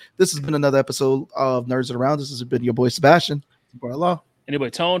Hutch. This has been another episode of Nerds Around. This has been your boy Sebastian. Boy, hello. And your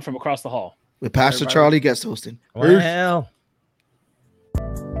boy Tone from across the hall. With Pastor Charlie guest hosting. Well.